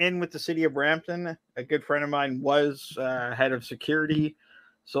have an in with the city of Brampton. A good friend of mine was head of security,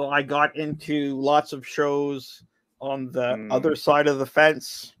 so I got into lots of shows on the other side of the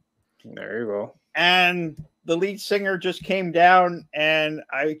fence. There you go. And the lead singer just came down, and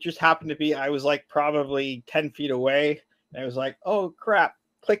I just happened to be, I was like probably 10 feet away. And I was like, oh crap,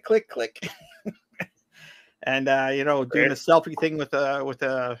 click, click, click. And you know, doing the selfie thing with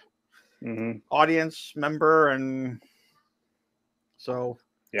a audience member, and so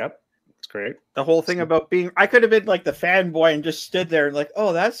yep, it's great. The whole thing about being, I could have been like the fanboy and just stood there and like,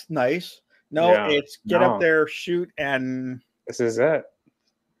 oh, that's nice. No, it's get up there, shoot, and this is it.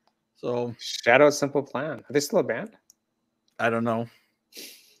 So Shout out Simple Plan. Are they still a band? I don't know.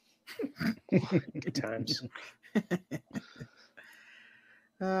 Good times.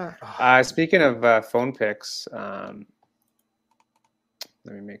 Speaking of phone pics, let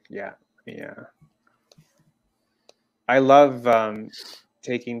me make I love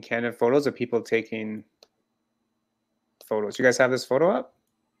taking candid photos of people taking photos. You guys have this photo up?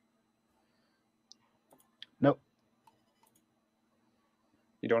 Nope.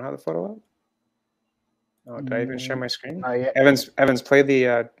 You don't have the photo up? Oh, did I even share my screen? Yeah. Evans, play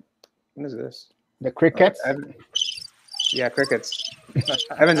the what is this? The crickets? Yeah, crickets.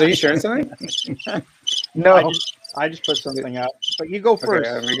 Evans, are you sharing something? No. I just put something up. But you go first.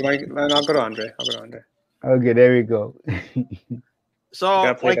 Okay, I'll go to Andre. Okay, there we go. So you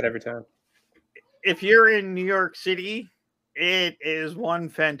gotta play that every time. If you're in New York City, it is one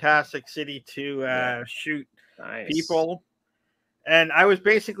fantastic city to shoot people. And I was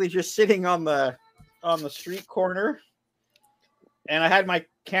basically just sitting on the street corner, and I had my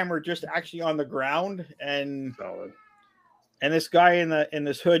camera just actually on the ground, and solid. And this guy in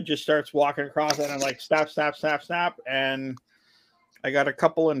this hood just starts walking across, and I'm like, snap, snap, snap, snap, and I got a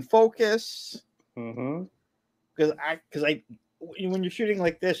couple in focus. Because when you're shooting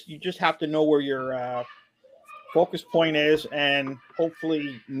like this, you just have to know where your focus point is, and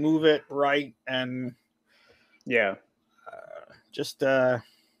hopefully move it right. And this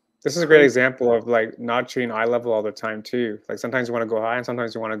is a great example of like not shooting eye level all the time too. Like sometimes you want to go high and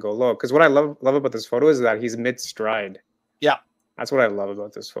sometimes you want to go low. Because what I love about this photo is that he's mid stride. Yeah, that's what I love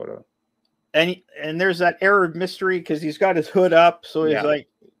about this photo. And there's that air of mystery because he's got his hood up, so he's like,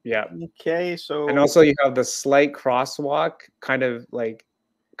 okay, so. And also you have the slight crosswalk, kind of like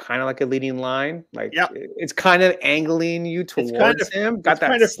a leading line. Like it's kind of angling you towards him. Got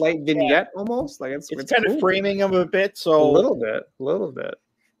that slight vignette almost. Like it's kind of framing him a bit. So a little bit.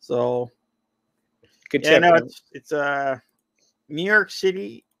 So good tip. No, it's New York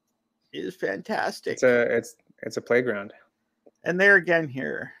City is fantastic. It's a playground. And there again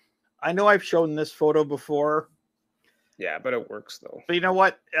here. I know I've shown this photo before. Yeah, but it works though. But you know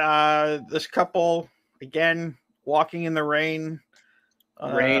what? This couple again walking in the rain.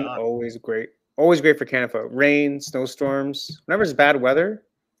 Rain always great. Always great for candid photo. Rain, snowstorms, whenever it's bad weather.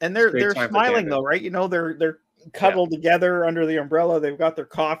 And they're smiling though, right? You know, they're cuddled together under the umbrella. They've got their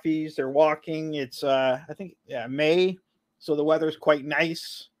coffees. They're walking. It's I think May, so the weather's quite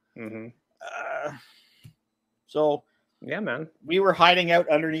nice. So yeah, man, we were hiding out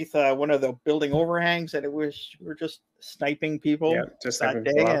underneath one of the building overhangs, and we're just sniping people just that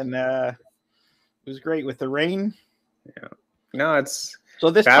day, and it was great with the rain. Yeah, no, it's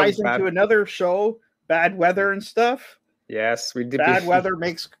so this ties into another show, bad weather and stuff. Yes, we did. Bad weather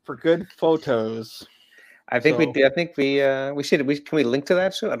makes for good photos. I think we did. I think we should. Can we link to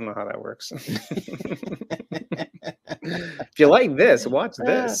that show? I don't know how that works. If you like this, watch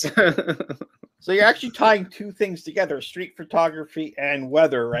this. So you're actually tying two things together: street photography and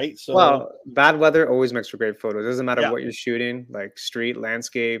weather, right? So well, bad weather always makes for great photos. It doesn't matter what you're shooting, like street,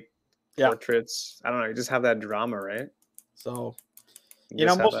 landscape, portraits. I don't know. You just have that drama, right? So you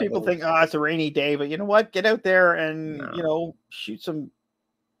know, most people think, oh, it's a rainy day, but you know what? Get out there and you know, shoot some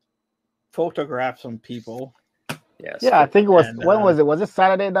photographs on people. Yes. Yeah, I think it was. When was it? Was it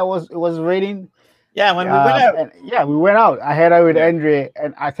Saturday that it was raining? Yeah, when we went out. We went out. I had out with Andre,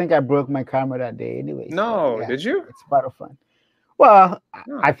 and I think I broke my camera that day anyway. No, did you? It's part of fun. Well,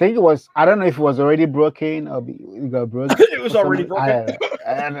 I think it was. I don't know if it was already broken or it got broken. It was already broken.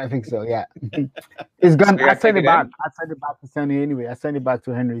 I think so. Yeah, it's gone. So I sent it back. I sent it back to Sunny anyway. I sent it back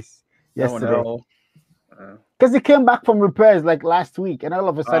to Henry's yesterday because it came back from repairs like last week, and all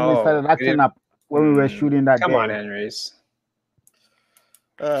of a sudden it started acting up when we were shooting that day. Come on, Henry's.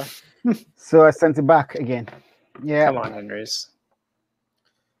 So I sent it back again. Yeah. Come on, Henry's.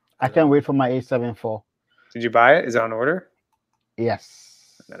 I can't wait for my A7 IV. Did you buy it? Is it on order?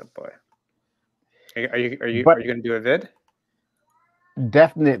 Yes. Not a boy. Are you going to do a vid?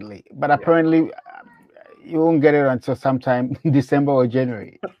 Definitely, but apparently you won't get it until sometime December or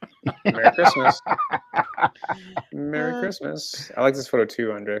January. Merry Christmas. Merry Christmas. I like this photo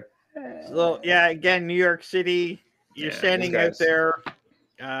too, Andre. So yeah, again, New York City. You're standing out there.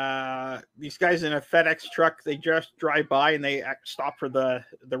 These guys in a FedEx truck, they just drive by and they stop for the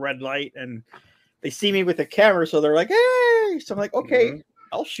red light, and they see me with the camera, so they're like, hey. So I'm like, okay,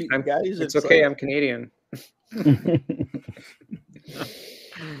 I'll shoot you guys. It's okay. I'm Canadian.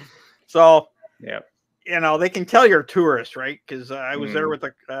 So, yeah. They can tell you're a tourist, right? Because I was there with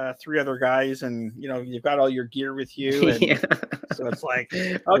 3 other guys, and you've got all your gear with you, and yeah. so it's like,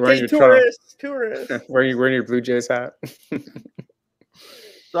 okay, tourists. Wearing your Blue Jays hat.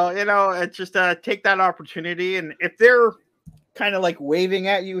 So it's just take that opportunity, and if they're kind of like waving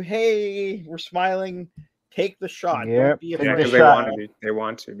at you, hey, we're smiling, take the shot. Yep. Don't be afraid. Because they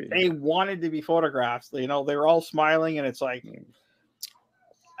want to be. They wanted to be photographed. They're all smiling, and it's like,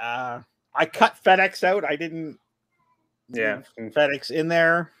 I cut FedEx out. I didn't. Yeah, FedEx in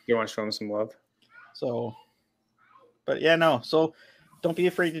there. You want to show them some love. So, but yeah, no. So, don't be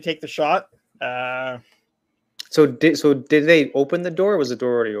afraid to take the shot. So did they open the door? Or was the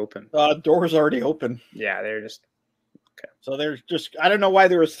door already open? Door's already open. Yeah, they're just okay. So there's just I don't know why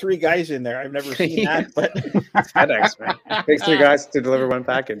there was 3 guys in there. I've never seen that, but it's FedEx, man. It takes 3 guys to deliver 1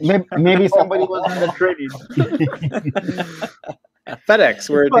 package. Maybe somebody was on the training. FedEx,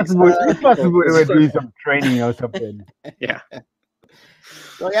 where it's possible they were doing some training or something. Yeah.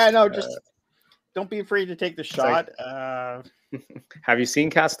 So yeah, no, just don't be afraid to take the shot. Have you seen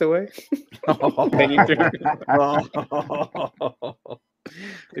Castaway? They need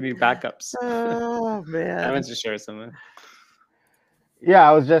backups. Oh man, I meant to share something. Yeah,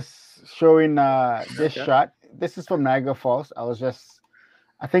 I was just showing this shot. This is from Niagara Falls. I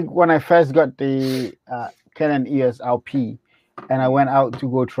think when I first got the Canon EOS RP, and I went out to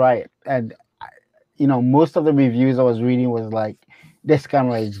go try it, and most of the reviews I was reading was like, this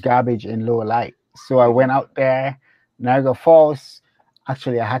camera is garbage in low light. So I went out there, Niagara Falls.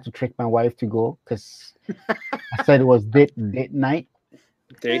 Actually, I had to trick my wife to go because I said it was date night.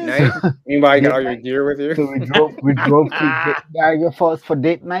 Date night? Meanwhile, you got all your gear with you? So we drove to Niagara Falls for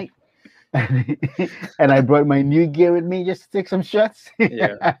date night. And I brought my new gear with me just to take some shots.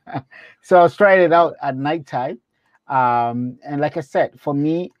 Yeah. So I was trying it out at nighttime. And like I said, for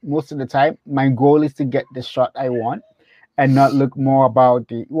me, most of the time, my goal is to get the shot I want and not look more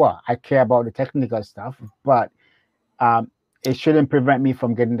about I care about the technical stuff, but it shouldn't prevent me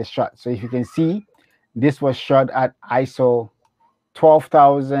from getting the shot. So if you can see, this was shot at ISO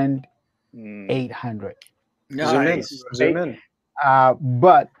 12,800. Nice. Zoom in.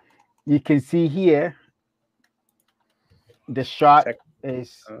 But you can see here, the shot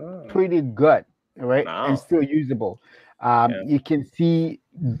is pretty good, right? Wow. And still usable. You can see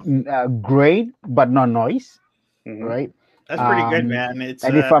grain, but no noise, right? That's pretty good, man. It's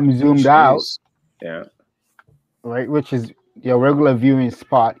and if I'm zoomed out, right, which is your regular viewing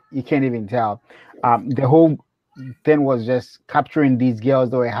spot, you can't even tell. The whole thing was just capturing these girls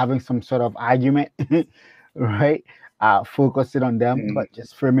that were having some sort of argument, right? Focusing on them, but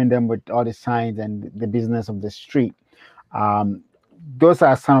just filming them with all the signs and the business of the street. Those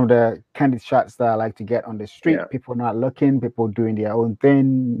are some of the candid shots that I like to get on the street. Yeah. People not looking, people doing their own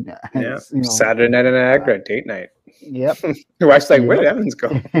thing. Yeah. Saturday night in Niagara, date night. Yep. Your wife's like, where did Evans go?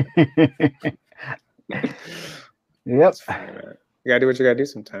 Yep. Funny, man. You gotta do what you gotta do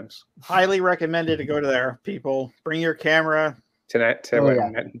sometimes. Highly recommended to go to there, people. Bring your camera tonight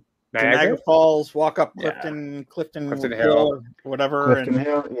to Niagara Falls, walk up Clifton Hill or whatever. Clifton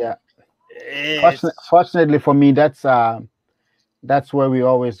Hill, yeah. Fortunately for me, that's where we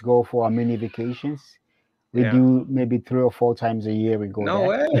always go for our mini vacations. We do maybe 3 or 4 times a year. We go. No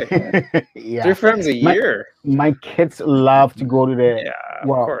there. way. Yeah. 3 times a year. My kids love to go to the of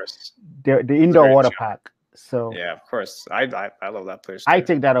course. The indoor water park. So yeah, of course. I love that place too. I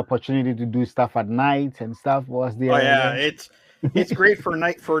take that opportunity to do stuff at night and stuff. It's great for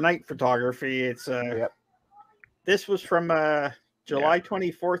night photography. It's this was from July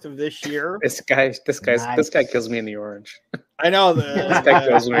 24th of this year. This guy kills me in the orange. I know this guy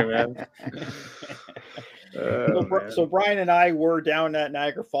kills me, man. So Brian and I were down at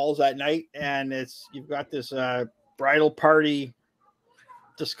Niagara Falls that night, and you've got this bridal party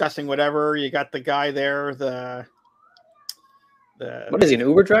discussing whatever. You got the guy there, the what is he, an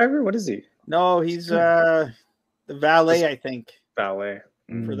Uber driver? What is he? No, he's the valet, I think. Valet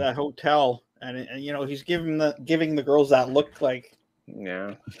for that hotel, and he's giving the girls that look like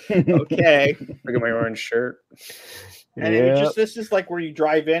okay. Look at my orange shirt. And this is like where you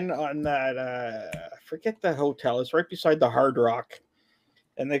drive in on that forget the hotel. It's right beside the Hard Rock,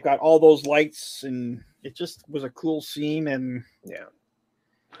 and they've got all those lights, and it just was a cool scene. And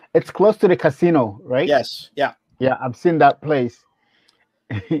it's close to the casino, right? Yes. Yeah. I've seen that place.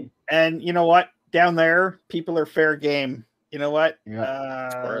 And you know what? Down there, people are fair game. You know what?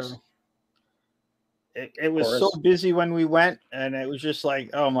 Of course. It was so busy when we went, and it was just like,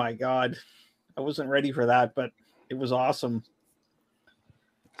 oh my God, I wasn't ready for that, but it was awesome.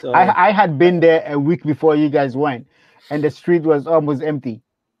 So I had been there a week before you guys went, and the street was almost empty.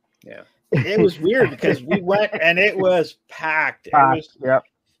 Yeah. it was weird because we went and it was packed. It Packed, was, yep.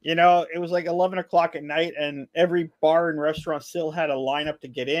 it was like 11 o'clock at night, and every bar and restaurant still had a lineup to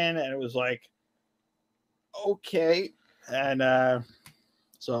get in, and it was like, okay, and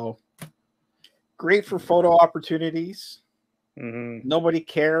so great for photo opportunities. Nobody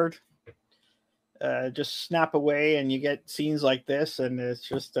cared. Just snap away, and you get scenes like this, and it's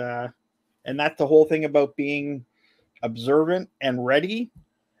just, and that's the whole thing about being observant and ready.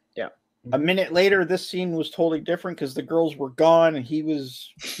 Yeah. A minute later, this scene was totally different because the girls were gone and he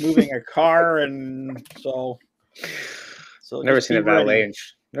was moving a car, and so Never seen a valet ready.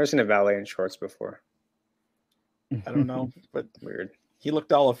 never seen a valet in shorts before. I don't know, but Weird. he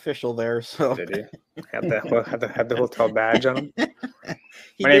looked all official there. So Did he had the hotel badge on him?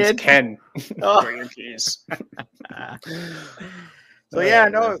 He My name's did. Ken. Oh. Bring your keys. So yeah,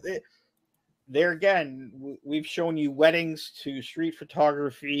 no. There again, we've shown you weddings to street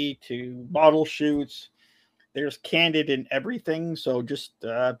photography to model shoots. There's Candid in everything, so just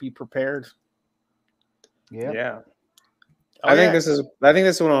be prepared. Yeah. Oh, I think this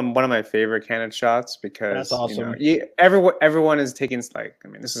is one of my favorite Candid shots because that's awesome. Everyone is taking, like, I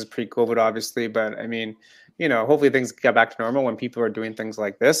mean, this is pre-COVID obviously, but I mean, hopefully things get back to normal when people are doing things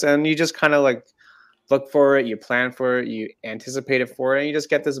like this, and you just kind of like look for it, you plan for it, you anticipate it for it, and you just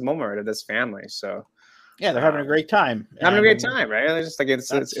get this moment of this family. So yeah, they're having a great time. Having a great time, right? It's just like it's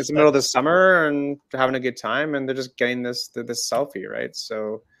the middle of the summer and they're having a good time, and they're just getting this selfie, right?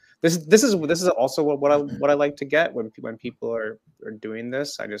 So this is also what I like to get when people are doing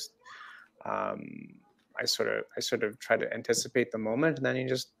this. I just I sort of try to anticipate the moment, and then you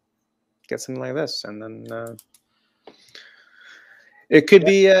just get something like this, and then it could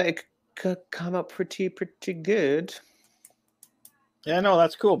be it could come up pretty good. Yeah, no,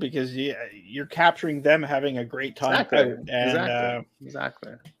 that's cool because you're capturing them having a great time. Exactly. Out, and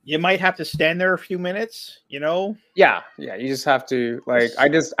exactly. You might have to stand there a few minutes, Yeah. You just have to, like, I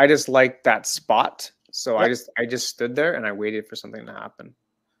just like that spot. So Yep. I just stood there and I waited for something to happen.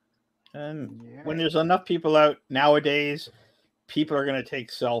 And when there's enough people out nowadays, people are going to take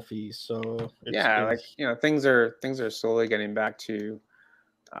selfies. So things are slowly getting back to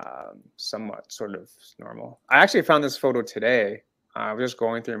somewhat sort of normal. I actually found this photo today. I was just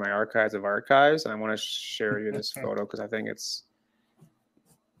going through my archives of archives, and I want to share you this photo because I think it's.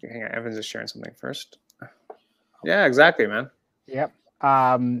 Hang on, Evan's just sharing something first. Yeah, exactly, man. Yep.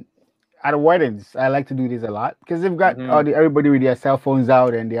 At weddings, I like to do this a lot because they've got everybody with their cell phones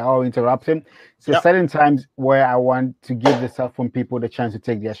out and they're all interrupting. So certain times where I want to give the cell phone people the chance to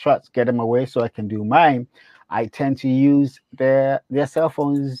take their shots, get them away so I can do mine, I tend to use their cell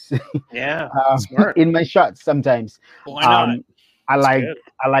phones. Yeah, in my shots sometimes. Why not? I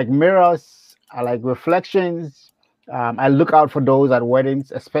like mirrors. I like reflections. I look out for those at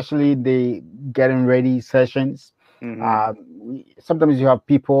weddings, especially the getting ready sessions. Sometimes you have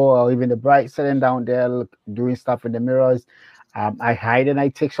people or even the bride sitting down there doing stuff in the mirrors. I hide and I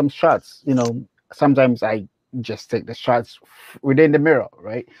take some shots. Sometimes I just take the shots within the mirror,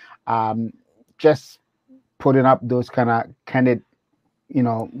 right? Just putting up those kind of candid,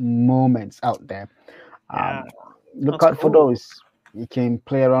 moments out there. Look out for those. You can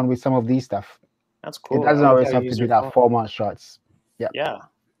play around with some of these stuff. That's cool. It doesn't always have to be that formal shots. Yeah.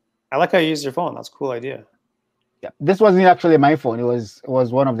 I like how you use your phone. That's a cool idea. Yeah. This wasn't actually my phone. It was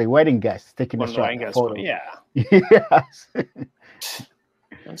one of the wedding guests taking a shot. Photo. Yeah. Yes.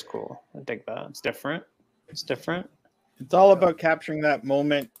 That's cool. I dig that. It's different. It's all about capturing that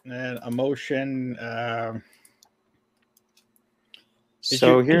moment and emotion.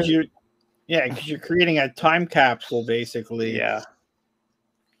 So because you're creating a time capsule, basically. Yeah.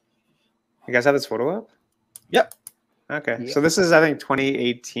 You guys have this photo up? Yep. Okay. Yep. So this is, I think,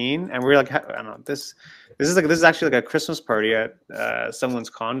 2018, and we're like, I don't know, this is actually like a Christmas party at someone's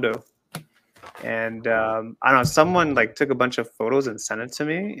condo, and I don't know, someone like took a bunch of photos and sent it to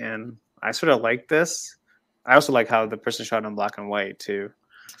me, and I sort of like this. I also like how the person shot in black and white too,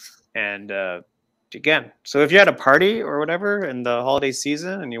 and again, so if you're at a party or whatever in the holiday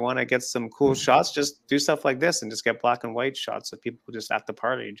season and you want to get some cool shots, just do stuff like this and just get black and white shots of people just at the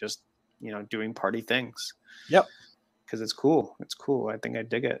party, just doing party things. Yep. Because it's cool. I think I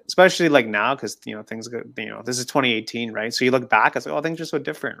dig it, especially like now because things go. This is 2018, right? So you look back, it's like, oh, things are so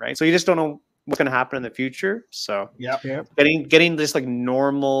different, right? So you just don't know what's going to happen in the future. So getting this like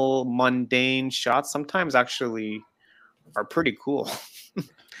normal, mundane shots sometimes actually are pretty cool,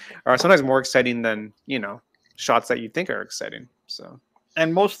 or sometimes more exciting than shots that you think are exciting. So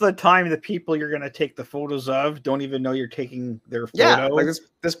And most of the time, the people you're going to take the photos of don't even know you're taking their photo. Yeah, like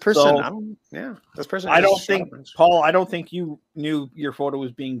this person. So, this person. I don't think, Paul. I don't think you knew your photo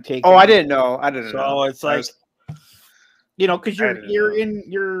was being taken. Oh, I didn't know. I didn't know. So it's like, because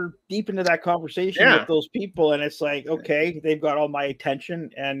you're deep into that conversation with those people, and it's like, okay, they've got all my attention,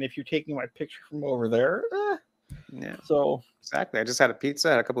 and if you're taking my picture from over there, yeah. So exactly. I just had a pizza,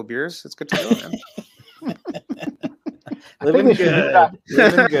 had a couple of beers. It's good to go, man. Living good.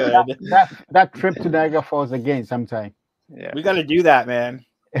 Living good. That trip to Niagara Falls again sometime. Yeah, we got to do that, man.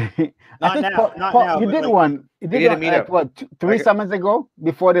 Not now. Not now. You did one. You did one like what? 3 summers ago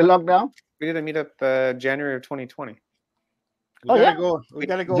before the lockdown. We did a meetup January of 2020. We gotta go. We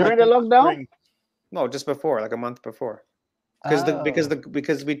gotta go during the lockdown. Spring. No, just before, like a month before. Because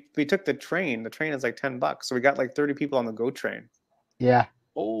we took the train. The train is like $10, so we got like 30 people on the GO train. Yeah.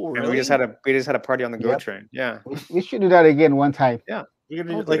 Oh, really? And we just had a party on the GO train. Yeah. We should do that again one time. Yeah. You're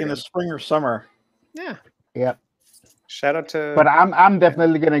gonna do it like in the spring or summer. Yeah. Yep. Shout out to. But I'm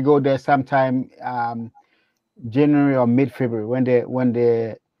definitely gonna go there sometime, January or mid-February when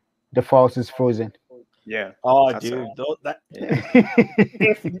the falls is frozen. Yeah. Oh, dude,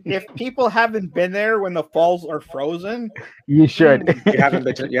 if people haven't been there when the falls are frozen, you should. You haven't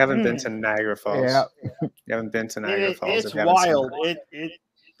been to Niagara Falls. Yeah. You haven't been to Niagara Falls. It's wild.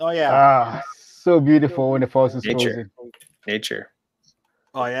 Oh yeah. So beautiful when the falls is frozen. Nature.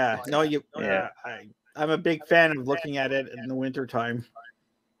 Oh yeah. No, I'm a big fan of looking at it in the wintertime.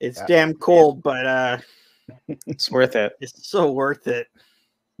 It's damn cold, but it's worth it. It's so worth it.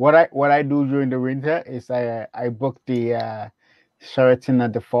 What I do during the winter is I book the Sheraton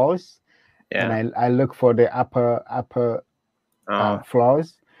at the falls, and I look for the upper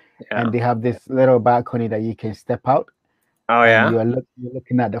floors, and they have this little balcony that you can step out. Oh yeah, you're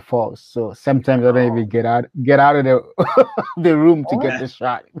looking at the falls. So sometimes I don't even get out of the the room to get the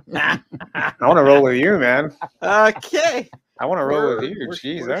shot. I want to roll with you, man. Okay. I want to roll with you.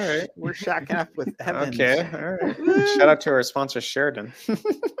 Jeez, all right. We're shacking up with Evans. Okay, all right. Shout out to our sponsor, Sheridan.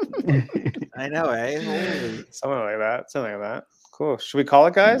 I know, eh? Holy. Something like that. Cool. Should we call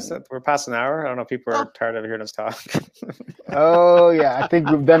it, guys? We're past an hour. I don't know if people are tired of hearing us talk. Oh, yeah. I think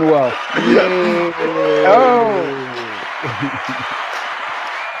we've done well.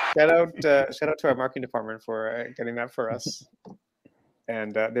 Shout out to our marketing department for getting that for us.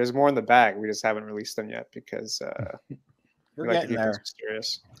 And there's more in the bag. We just haven't released them yet because we like to keep things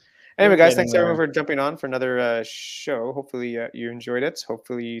mysterious. Anyway, guys, thanks everyone for jumping on for another show. Hopefully you enjoyed it.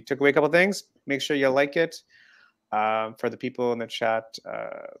 Hopefully you took away a couple things. Make sure you like it. For the people in the chat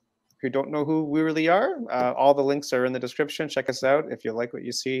who don't know who we really are, all the links are in the description. Check us out. If you like what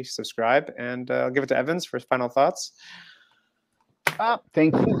you see, subscribe. And I'll give it to Evans for his final thoughts.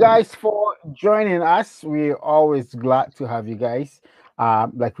 Thank you guys for joining us. We're always glad to have you guys.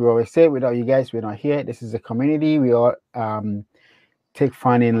 Like we always say, without you guys, we're not here. This is a community. We all take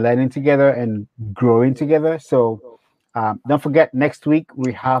fun in learning together and growing together. So don't forget, next week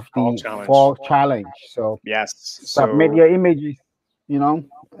we have the fall challenge. So submit your images.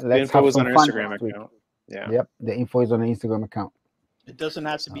 Let's have some fun next week. Yep, the info is on the Instagram account. It doesn't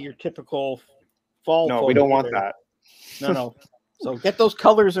have to be your typical fall. No, we don't want that. No. So get those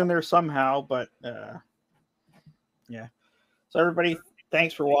colors in there somehow. But yeah. So everybody,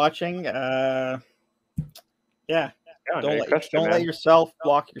 thanks for watching. Don't let yourself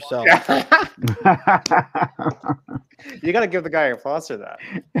block yourself. You gotta give the guy applause for that.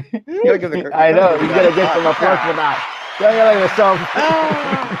 I know. You gotta get some applause for that. Don't let yourself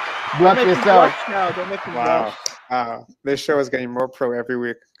block yourself. Don't make me blush. This show is getting more pro every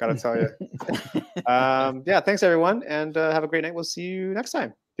week. Gotta tell you. Thanks everyone, and have a great night. We'll see you next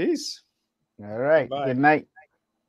time. Peace. All right. Bye. Good night.